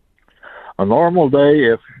 A normal day,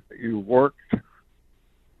 if you worked,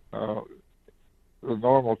 the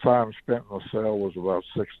normal time spent in the cell was about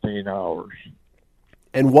 16 hours.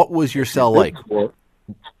 And what was your cell like? Well,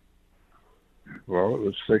 it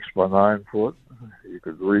was 6 by 9 foot. You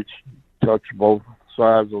could touch both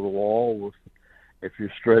sides of the wall if you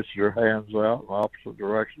stretched your hands out in the opposite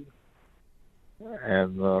direction.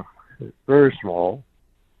 And very small.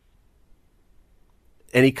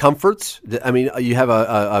 Any comforts? I mean, you have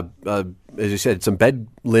as you said, some bed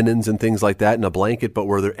linens and things like that, and a blanket. But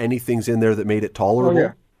were there any things in there that made it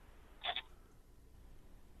tolerable?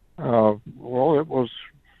 Oh, yeah. Well, it was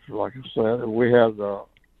like I said. We had a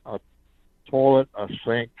toilet, a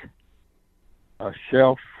sink, a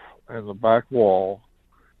shelf in the back wall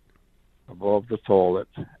above the toilet,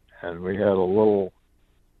 and we had a little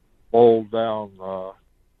fold-down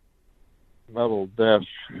metal desk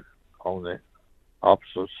on the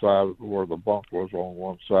opposite side where the bunk was on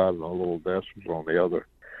one side and the little desk was on the other.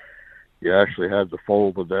 You actually had to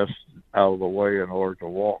fold the desk out of the way in order to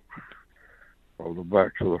walk from the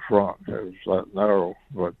back to the front. It was that narrow,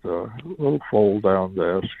 but a little fold-down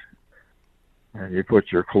desk. And you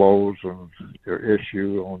put your clothes and your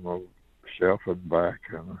issue on the shelf in back,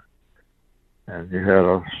 and you had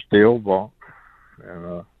a steel bunk and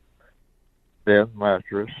a thin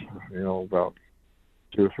mattress, about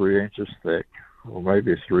 2 or 3 inches thick, or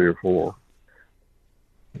maybe 3 or 4.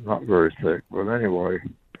 Not very thick, but anyway.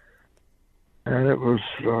 And it was,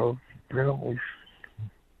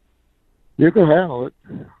 you could handle it.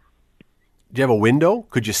 Do you have a window?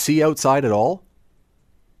 Could you see outside at all?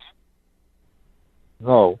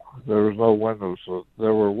 No, there was no windows.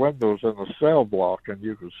 There were windows in the cell block, and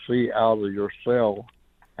you could see out of your cell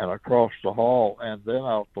and across the hall, and then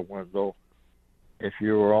out the window if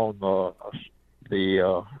you were on the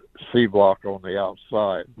C block on the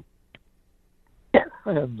outside.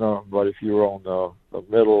 And but if you were on the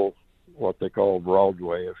middle, what they call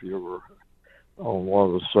Broadway, if you were on one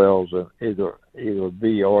of the cells in either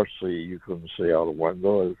B or C, you couldn't see out a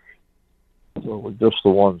window. So it was just the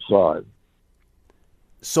one side.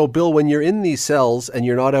 So, Bill, when you're in these cells and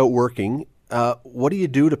you're not out working, what do you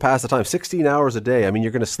do to pass the time? 16 hours a day. I mean,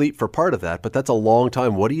 you're going to sleep for part of that, but that's a long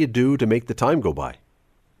time. What do you do to make the time go by?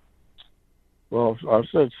 Well, I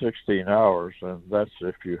said 16 hours, and that's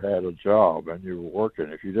if you had a job and you were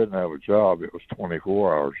working. If you didn't have a job, it was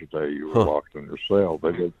 24 hours a day you were locked in your cell.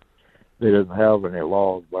 They didn't have any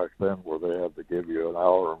laws back then where they had to give you an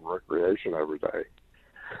hour of recreation every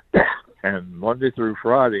day. And Monday through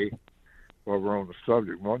Friday, while we're on the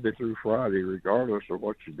subject, Monday through Friday, regardless of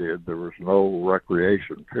what you did, there was no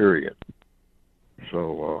recreation, period.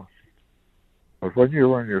 So, but when you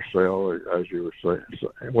were in your cell, as you were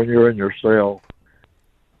saying, when you were in your cell,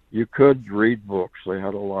 you could read books. They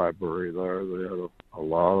had a library there. They had a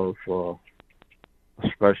lot of,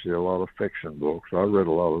 especially a lot of fiction books. I read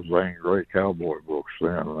a lot of Zane Grey cowboy books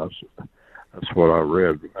then. That's what I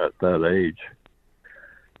read at that age.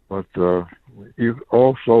 But you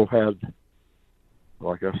also had,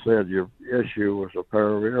 like I said, your issue was a pair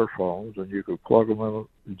of earphones, and you could plug them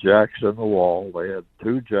in jacks in the wall. They had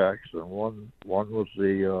 2 jacks, and one was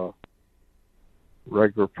the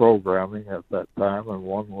regular programming at that time, and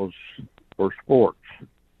one was for sports.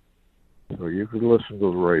 So you could listen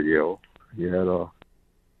to the radio. You had a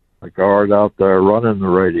guard out there running the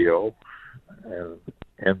radio, and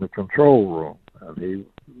in the control room, and he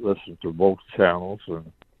listened to both channels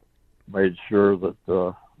and made sure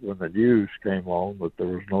that when the news came on, that there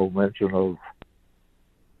was no mention of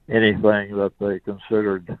anything that they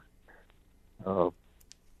considered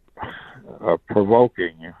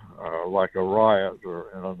provoking, like a riot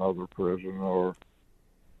or in another prison, or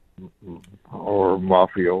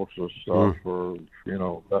mafioso stuff, or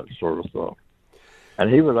that sort of stuff. And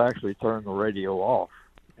he would actually turn the radio off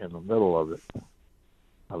in the middle of it,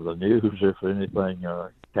 of the news, if anything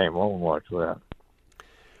came on like that.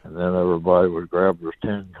 And then everybody would grab their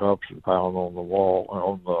tin cups and pound on the wall,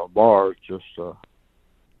 on the bars, just to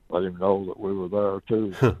let him know that we were there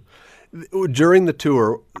too. During the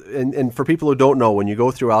tour, and for people who don't know, when you go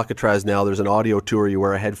through Alcatraz now, there's an audio tour. You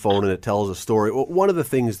wear a headphone and it tells a story. One of the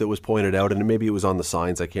things that was pointed out, and maybe it was on the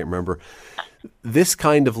signs, I can't remember, this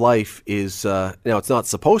kind of life is, now it's not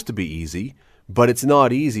supposed to be easy, but it's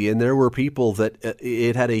not easy. And there were people that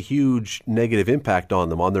it had a huge negative impact on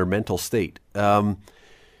them, on their mental state.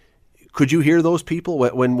 Could you hear those people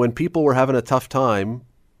when people were having a tough time?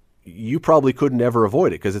 You probably couldn't ever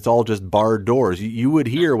avoid it because it's all just barred doors. You would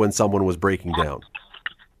hear when someone was breaking down.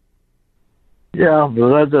 Yeah, but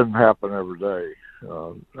that didn't happen every day.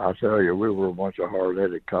 I tell you, we were a bunch of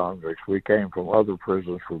hard-headed convicts. We came from other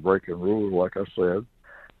prisons for breaking rules, like I said,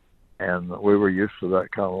 and we were used to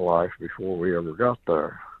that kind of life before we ever got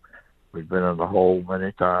there. We'd been in the hole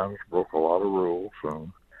many times, broke a lot of rules,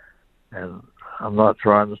 and I'm not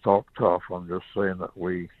trying to talk tough. I'm just saying that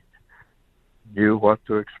we knew what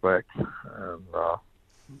to expect, and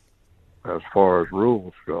as far as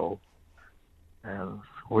rules go, and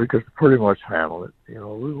we could pretty much handle it. You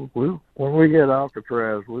know, we when we hit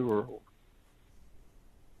Alcatraz, we were,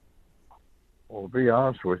 well, to be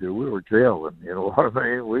honest with you, we were jailing. You know what I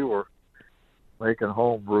mean? We were making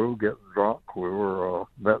home brew, getting drunk. We were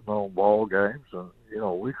betting on ball games, and you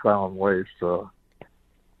know, we found ways to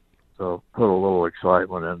put a little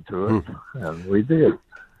excitement into it, and we did.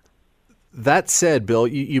 That said, Bill,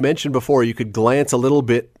 you mentioned before you could glance a little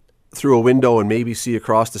bit through a window and maybe see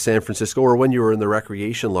across to San Francisco, or when you were in the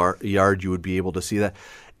recreation yard, you would be able to see that.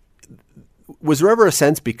 Was there ever a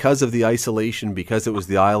sense, because of the isolation, because it was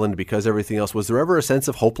the island, because everything else, was there ever a sense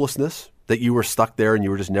of hopelessness that you were stuck there and you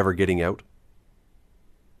were just never getting out?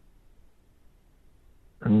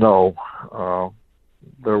 No.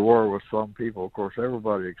 There were with some people. Of course,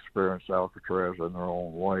 everybody experienced Alcatraz in their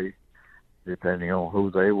own way, depending on who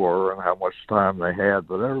they were and how much time they had.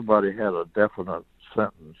 But everybody had a definite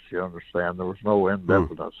sentence, you understand? There was no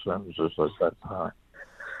indefinite sentences at that time.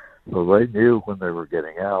 So they knew when they were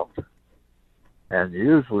getting out. And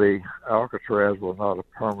usually Alcatraz was not a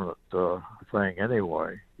permanent thing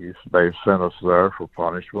anyway. They sent us there for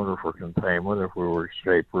punishment or for containment if we were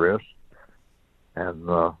escape risk. And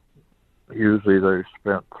usually they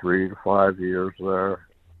spent 3 to 5 years there.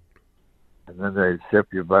 And then they'd ship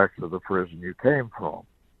you back to the prison you came from,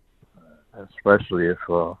 especially if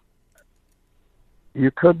you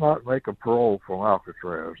could not make a parole from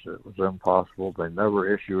Alcatraz. It was impossible. They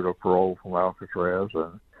never issued a parole from Alcatraz,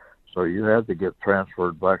 and so you had to get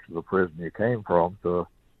transferred back to the prison you came from to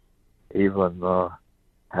even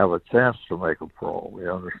have a chance to make a parole.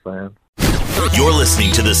 You understand? You're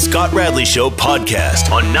listening to the Scott Radley Show podcast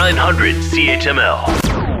on 900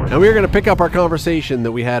 CHML. And we're going to pick up our conversation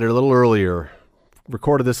that we had a little earlier.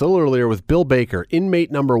 Recorded this a little earlier with Bill Baker,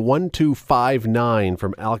 inmate number 1259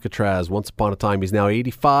 from Alcatraz. Once upon a time, he's now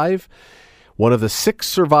 85. One of the 6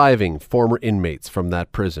 surviving former inmates from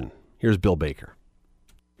that prison. Here's Bill Baker.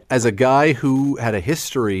 As a guy who had a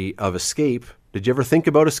history of escape, did you ever think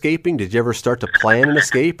about escaping? Did you ever start to plan an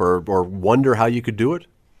escape or wonder how you could do it?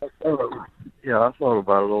 Yeah, I thought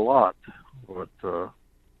about it a lot. But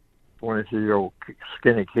 22-year-old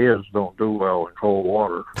skinny kids don't do well in cold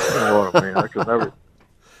water. You know what I mean? I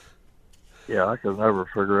could never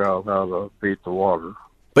figure out how to beat the water.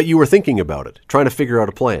 But you were thinking about it, trying to figure out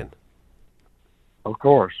a plan. Of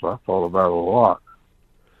course, I thought about it a lot.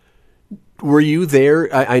 Were you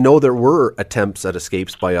there? I know there were attempts at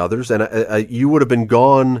escapes by others, and you would have been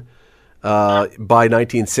gone by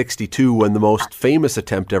 1962 when the most famous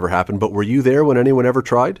attempt ever happened, but were you there when anyone ever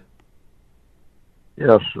tried?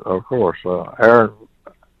 Yes, of course. Aaron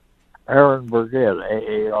Burgett,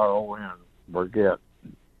 Aaron Burgett.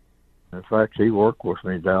 In fact, he worked with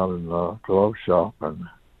me down in the glove shop and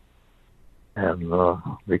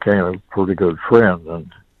became a pretty good friend.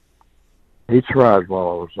 And he tried while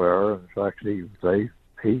I was there. In fact,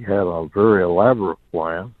 he had a very elaborate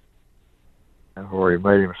plan, and where he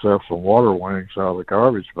made himself some water wings out of the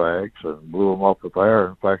garbage bags and blew them up with air.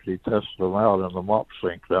 In fact, he tested them out in the mop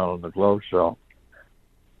sink down in the glove shop.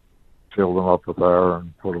 Filled them up with air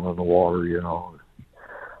and put them in the water, you know,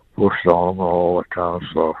 pushed on them and all that kind of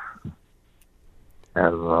stuff.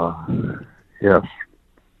 And, yes,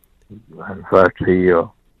 in fact, him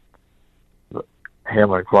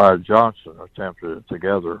and Clyde Johnson attempted it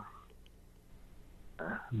together,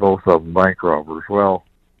 both of them bank robbers. Well,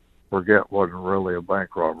 Burgett wasn't really a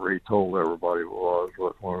bank robber. He told everybody it was,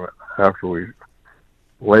 but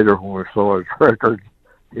later when we saw his record,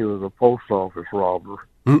 he was a post office robber.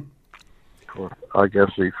 I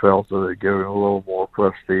guess he felt that it gave him a little more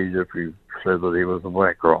prestige if he said that he was a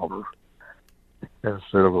bank robber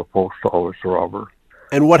instead of a post office robber.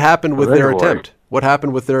 And what happened with their attempt? What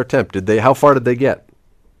happened with their attempt? How far did they get?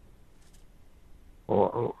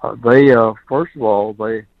 Well, they first of all,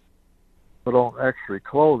 they put on extra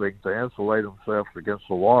clothing to insulate themselves against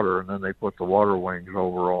the water, and then they put the water wings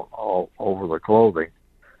all over the clothing.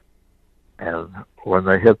 And when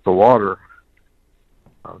they hit the water,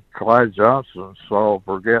 Clyde Johnson saw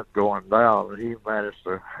Burgett going down, and he managed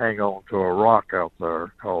to hang on to a rock out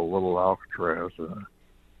there called Little Alcatraz,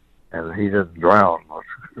 and he didn't drown.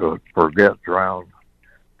 Burgett drowned.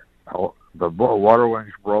 The water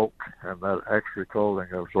wings broke, and that extra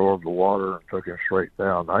clothing absorbed the water and took him straight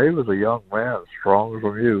down. Now, he was a young man, strong as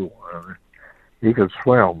a mule, and he could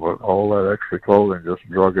swim, but all that extra clothing just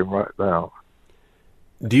drug him right down.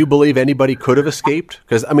 Do you believe anybody could have escaped?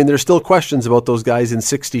 Because, I mean, there's still questions about those guys in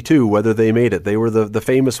 62, whether they made it. They were the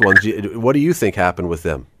famous ones. What do you think happened with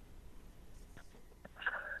them?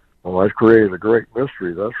 Well, that created a great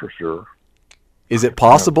mystery, that's for sure. Is it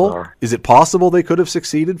possible? Is it possible they could have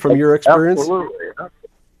succeeded from your experience? Absolutely. Of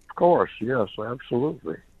course, yes,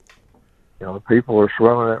 absolutely. You know, people are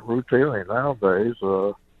swimming it routinely nowadays.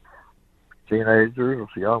 Teenagers,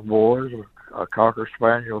 young boys, a Cocker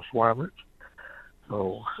Spaniel swam it.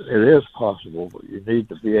 So it is possible, but you need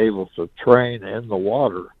to be able to train in the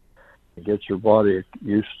water and get your body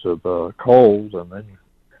used to the cold, and then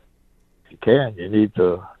if you can, you need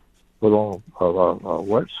to put on a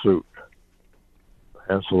wetsuit to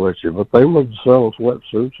insulate you. But they wouldn't sell us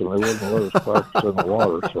wetsuits, and they wouldn't let us practice in the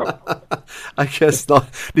water. So I guess not.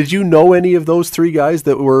 Did you know any of those three guys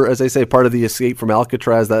that were, as I say, part of the escape from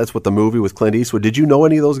Alcatraz? That's what the movie with Clint Eastwood. Did you know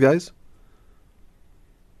any of those guys?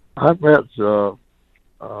 I met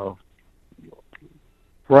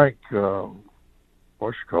Frank, one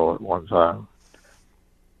time.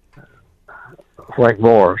 Frank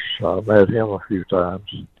Morris. I met him a few times.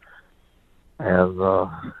 And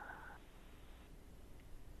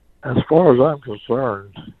as far as I'm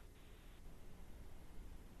concerned,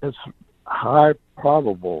 it's high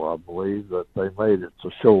probable, I believe, that they made it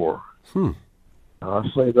to shore. And I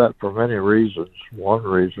say that for many reasons. One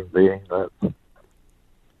reason being that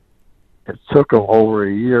it took them over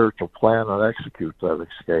a year to plan and execute that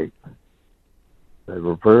escape. They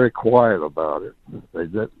were very quiet about it. They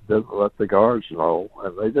didn't let the guards know,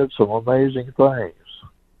 and they did some amazing things.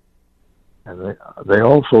 And they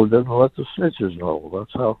also didn't let the snitches know.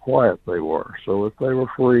 That's how quiet they were. So if they were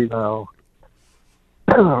free now,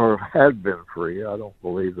 or had been free, I don't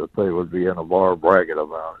believe that they would be in a bar bragging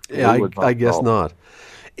about it. Yeah, I guess not.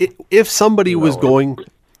 If somebody was going,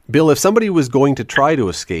 Bill, if somebody was going to try to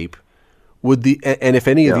escape, and if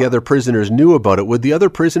any of the other prisoners knew about it, would the other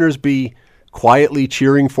prisoners be quietly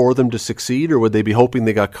cheering for them to succeed, or would they be hoping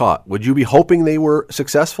they got caught? Would you be hoping they were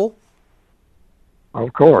successful?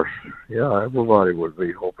 Of course. Yeah, everybody would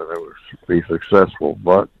be hoping they would be successful.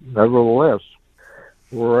 But nevertheless,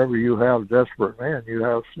 wherever you have desperate men, you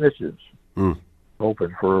have snitches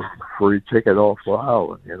hoping for a free ticket off the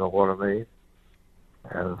island. You know what I mean?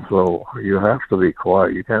 And so you have to be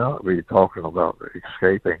quiet. You cannot be talking about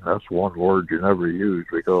escaping. That's one word you never use,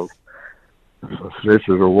 because the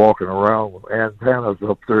snitches are walking around with antennas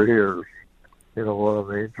up their ears. You know what I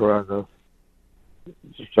mean? Trying to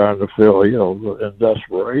feel, in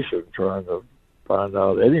desperation, trying to find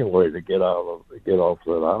out any way to get off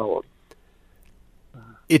that island.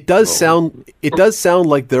 It does sound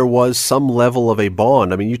like there was some level of a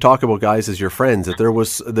bond. I mean, you talk about guys as your friends, that there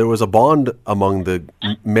was a bond among the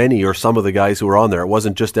many or some of the guys who were on there. It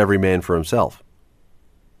wasn't just every man for himself.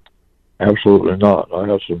 Absolutely not. I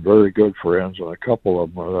have some very good friends, and a couple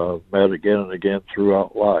of them I've met again and again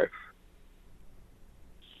throughout life.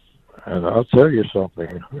 And I'll tell you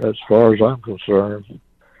something, as far as I'm concerned,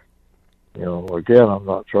 again, I'm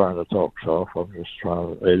not trying to talk tough. I'm just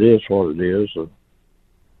it is what it is. And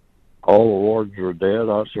all the wardens are dead.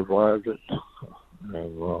 I survived it.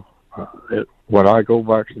 And when I go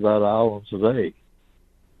back to that island today,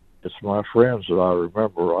 it's my friends that I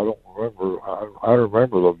remember. I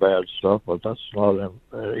remember the bad stuff, but that's not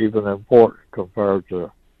even important compared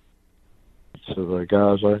to the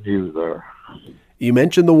guys I knew there. You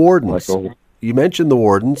mentioned the wardens.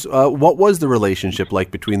 What was the relationship like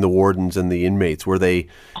between the wardens and the inmates? Were they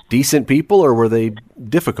decent people, or were they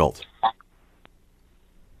difficult?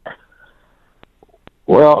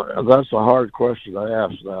 Well, that's a hard question to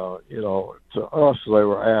ask now. To us, they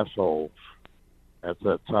were assholes at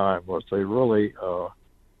that time, but they really,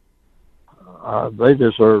 they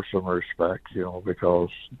deserve some respect,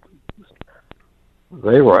 because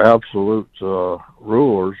they were absolute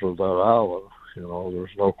rulers of that island.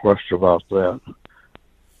 There's no question about that.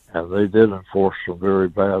 And they did enforce some very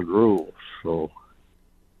bad rules. So,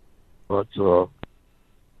 but to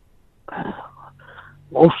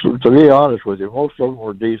be honest with you, most of them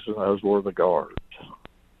were decent, as were the guards.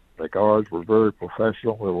 The guards were very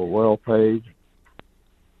professional. They were well paid,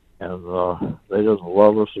 and they didn't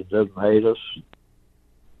love us and didn't hate us.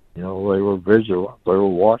 They were vigilant. They were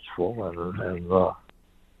watchful, and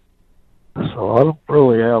so I don't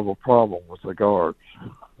really have a problem with the guards.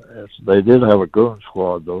 They did have a goon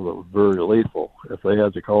squad, though, that was very lethal. If they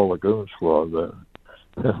had to call a goon squad,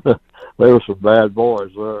 there were some bad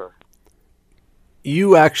boys there.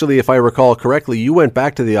 You actually, if I recall correctly, you went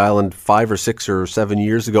back to the island 5 or 6 or 7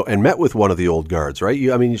 years ago and met with one of the old guards, right?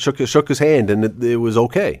 You shook his hand, and it was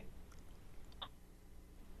okay.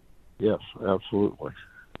 Yes, absolutely.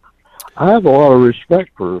 I have a lot of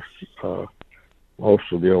respect for most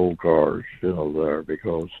of the old guards, there,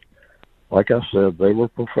 because, like I said, they were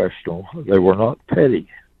professional. They were not petty.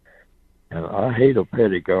 And I hate a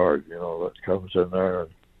petty guard, that comes in there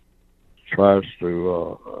and tries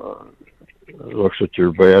to looks at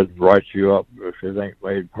your bed, writes you up if it ain't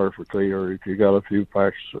made perfectly, or if you got a few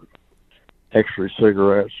packs of extra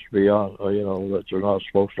cigarettes beyond, that you're not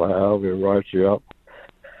supposed to have, it writes you up.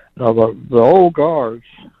 Now, the old guards,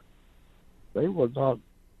 they would not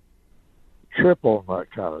trip on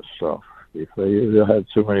that kind of stuff. If they had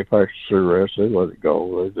too many packs of cigarettes, they let it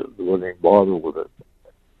go. They wouldn't even bother with it.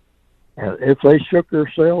 And if they shook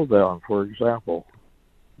their cell down, for example,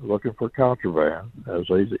 looking for contraband, as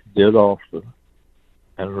they did often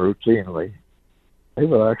and routinely, they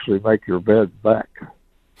would actually make your bed back.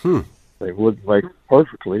 They wouldn't make it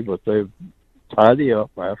perfectly, but they'd tidy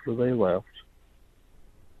up after they left.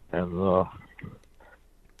 And,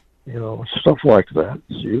 stuff like that.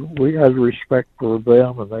 We had respect for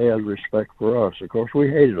them, and they had respect for us. Of course, we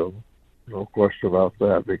hated them, no question about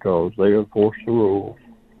that, because they enforced the rules,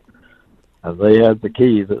 and they had the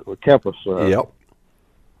key that kept us there. Yep.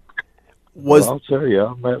 I'll tell you,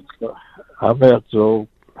 I met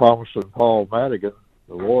Promising Paul Madigan,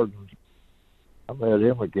 the warden. I met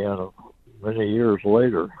him again many years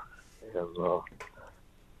later in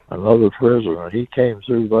another prison, and he came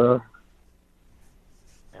through there,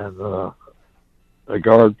 and the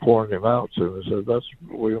guard pointed him out to me and said, "That's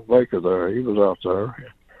William Baker there. He was out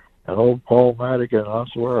there." And old Paul Madigan, I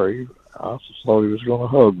swear, I just thought he was going to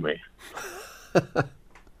hug me.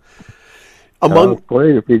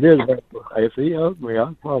 If he hugged me,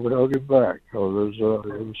 I'd probably hug him back, because it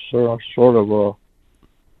was sort of a,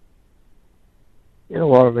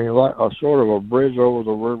 like a sort of a bridge over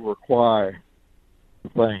the River Kwai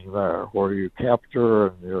thing there, where you capture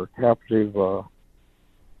and your captive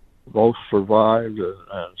both survived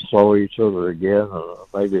and saw each other again,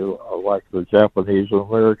 maybe like the Japanese and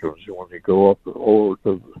Americans when you go up over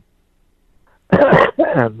to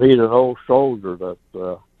and meet an old soldier that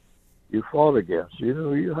you fought against.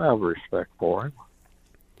 You have respect for him.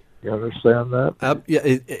 You understand that?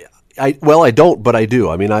 I don't, but I do.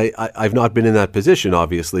 I mean, I've not been in that position,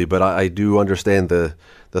 obviously, but I do understand the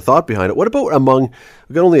thought behind it. What about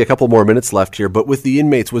we've got only a couple more minutes left here, but with the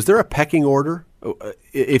inmates, was there a pecking order?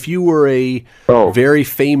 If you were a very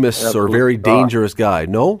famous or very dangerous guy,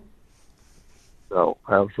 no? No,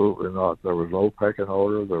 absolutely not. There was no pecking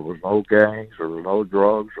order. There was no gangs. There was no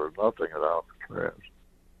drugs or nothing at Alcatraz.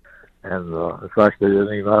 And in fact, they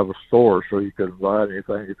didn't even have a store, so you couldn't buy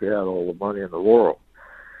anything if you had all the money in the world.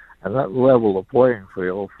 And that leveled the playing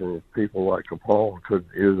field for people like Capone.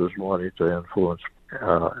 Couldn't use his money to influence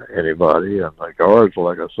anybody. And the guards,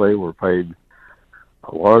 like I say, were paid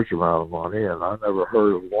a large amount of money. And I never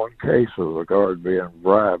heard of one case of a guard being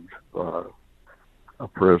bribed by a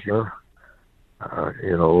prisoner,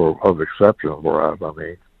 of exceptional bribe, I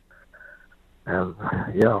mean. And,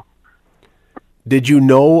 yeah. Did you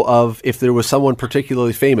know of if there was someone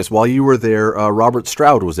particularly famous? While you were there, Robert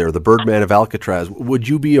Stroud was there, the Birdman of Alcatraz. Would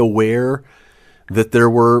you be aware that there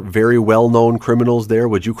were very well-known criminals there?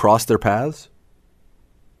 Would you cross their paths?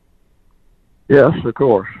 Yes, of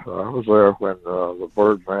course. I was there when the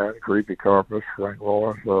Birdman, Creepy Carpus, Frank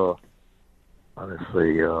Morris,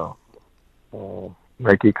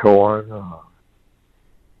 Mickey Cohen, a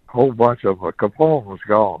whole bunch of them. Capone was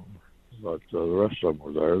gone, but the rest of them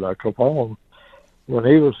were there. Now, Capone, when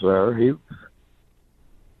he was there, he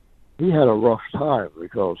had a rough time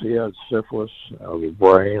because he had syphilis of the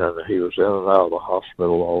brain, and he was in and out of the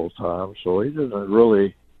hospital all the time. So he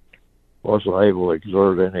wasn't able to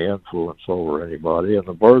exert any influence over anybody. And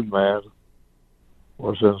the Birdman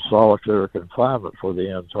was in solitary confinement for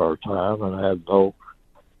the entire time and had no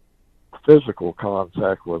physical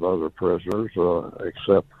contact with other prisoners,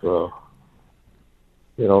 except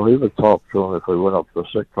he would talk to them if we went up to the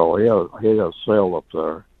sick call. He had a cell up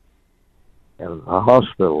there in a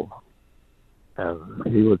hospital, and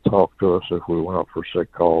he would talk to us if we went up for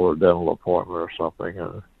sick call or dental appointment or something,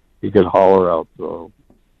 and he could holler out the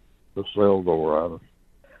cell door at us.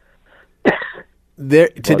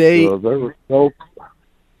 There was no...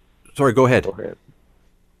 Sorry, go ahead. Go ahead.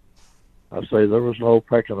 I say there was no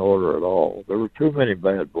pecking order at all. There were too many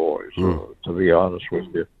bad boys, to be honest with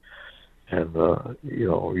you. And,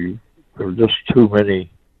 there were just too many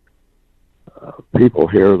people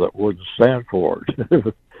here that wouldn't stand for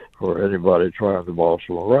it, for anybody trying to boss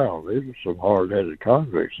them around. These are some hard-headed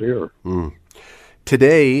convicts here.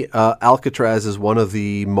 Today, Alcatraz is one of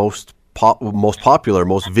the most popular,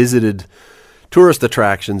 most visited tourist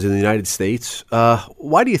attractions in the United States.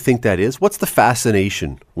 Why do you think that is? What's the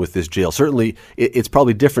fascination with this jail? Certainly, it's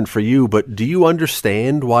probably different for you, but do you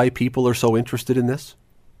understand why people are so interested in this?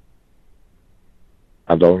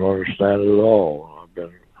 I don't understand it at all. I've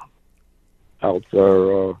been out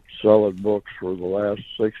there selling books for the last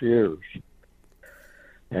 6 years,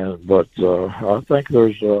 but I think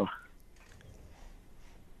there's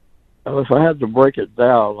if I had to break it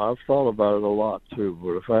down, I've thought about it a lot too,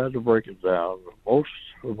 but if I had to break it down, most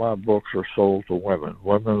of my books are sold to women.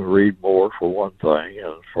 Women read more, for one thing,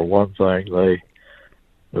 and for one thing,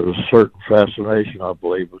 there's a certain fascination, I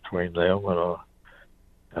believe, between them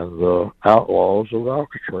and the outlaws of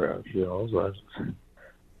Alcatraz.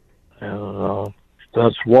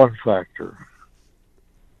 That's one factor.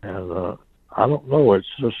 And I don't know, it's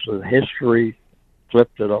just that history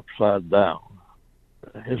flipped it upside down.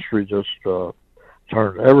 History just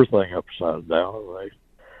turned everything upside down.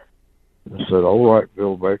 They said, "All right,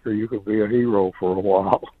 Bill Baker, you can be a hero for a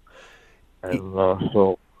while." And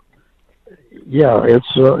so, yeah,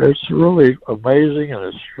 it's really amazing, and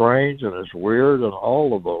it's strange, and it's weird, and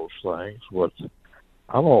all of those things. But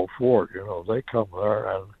I'm all for it. They come there,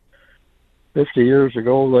 and 50 years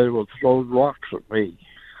ago they would throw rocks at me,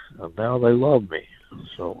 and now they love me.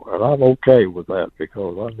 So, and I'm okay with that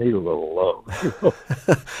because I need a little love.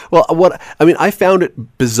 Well, I found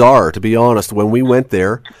it bizarre, to be honest, when we went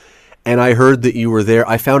there and I heard that you were there.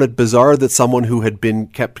 I found it bizarre that someone who had been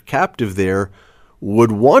kept captive there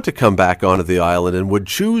would want to come back onto the island and would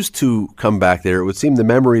choose to come back there. It would seem the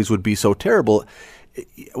memories would be so terrible.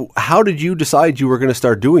 How did you decide you were going to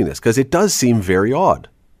start doing this? Because it does seem very odd.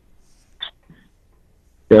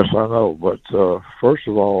 Yes, I know. But first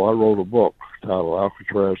of all, I wrote a book titled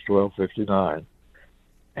Alcatraz 1259.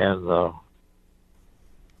 And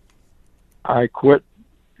I quit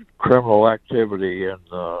criminal activity in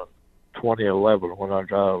 2011 when I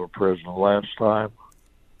got out of prison last time.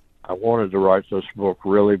 I wanted to write this book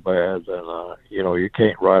really bad, and you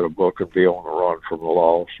can't write a book and be on the run from the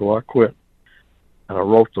law. So I quit, and I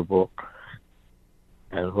wrote the book.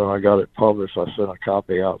 And when I got it published, I sent a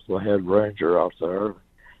copy out to the head ranger out there.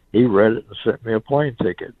 He read it and sent me a plane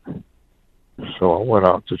ticket. So I went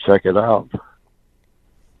out to check it out,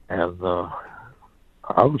 and I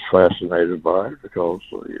was fascinated by it because,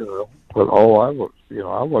 but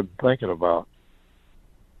I wasn't thinking about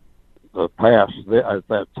the past at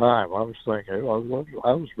that time. I was thinking,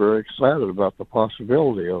 I was very excited about the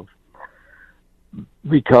possibility of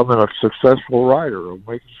becoming a successful writer, of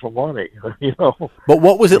making some money, But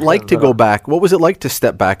what was it like to go back? What was it like to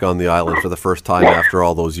step back on the island for the first time after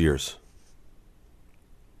all those years?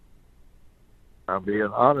 I'm being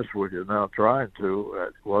honest with you now, trying to.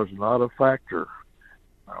 It was not a factor.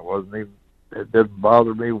 It didn't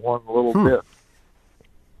bother me one little bit,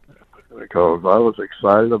 because I was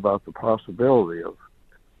excited about the possibility of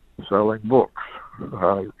selling books.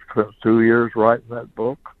 I spent 2 years writing that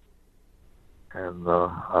book, and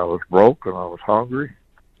I was broke and I was hungry,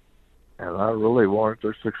 and I really wanted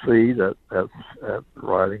to succeed at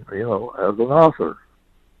writing, as an author.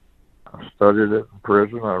 I studied it in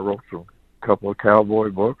prison. I wrote a couple of cowboy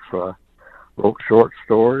books. I wrote short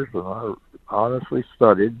stories, and I honestly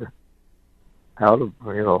studied how to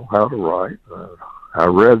write. I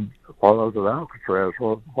read while I was at Alcatraz.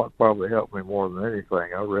 What probably helped me more than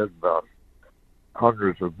anything, I read about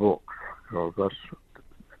hundreds of books, because that's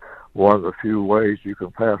one of the few ways you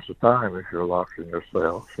can pass the time if you're locked in your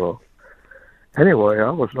cell. So anyway, I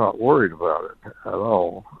was not worried about it at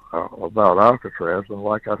all, about Alcatraz. And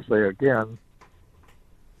like I say again,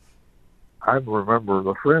 I remember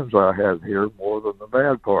the friends I had here more than the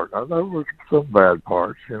bad part. Now, there were some bad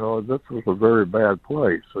parts. This was a very bad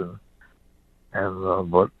place, and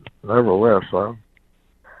but nevertheless,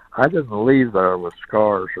 I didn't leave there with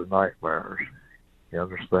scars or nightmares. You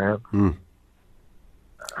understand?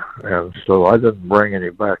 And so I didn't bring any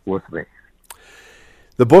back with me.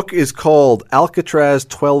 The book is called Alcatraz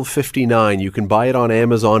 1259. You can buy it on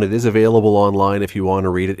Amazon. It is available online if you want to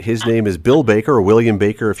read it. His name is Bill Baker, or William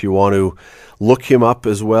Baker, if you want to look him up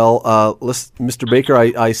as well. Mr. Baker,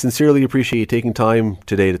 I sincerely appreciate you taking time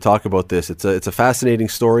today to talk about this. It's a fascinating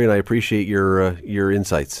story, and I appreciate your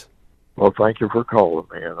insights. Well, thank you for calling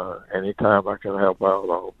me, and anytime I can help out,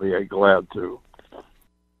 I'll be glad to.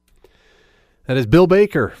 That is Bill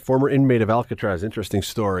Baker, former inmate of Alcatraz. Interesting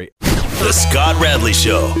story. The Scott Radley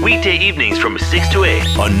Show, weekday evenings from 6 to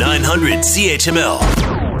 8 on 900 CHML.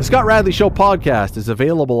 The Scott Radley Show podcast is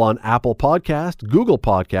available on Apple Podcast, Google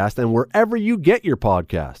Podcast, and wherever you get your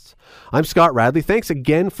podcasts. I'm Scott Radley. Thanks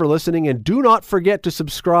again for listening, and do not forget to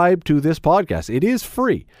subscribe to this podcast. It is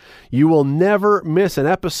free. You will never miss an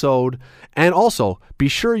episode, and also be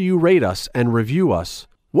sure you rate us and review us.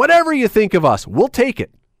 Whatever you think of us, we'll take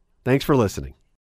it. Thanks for listening.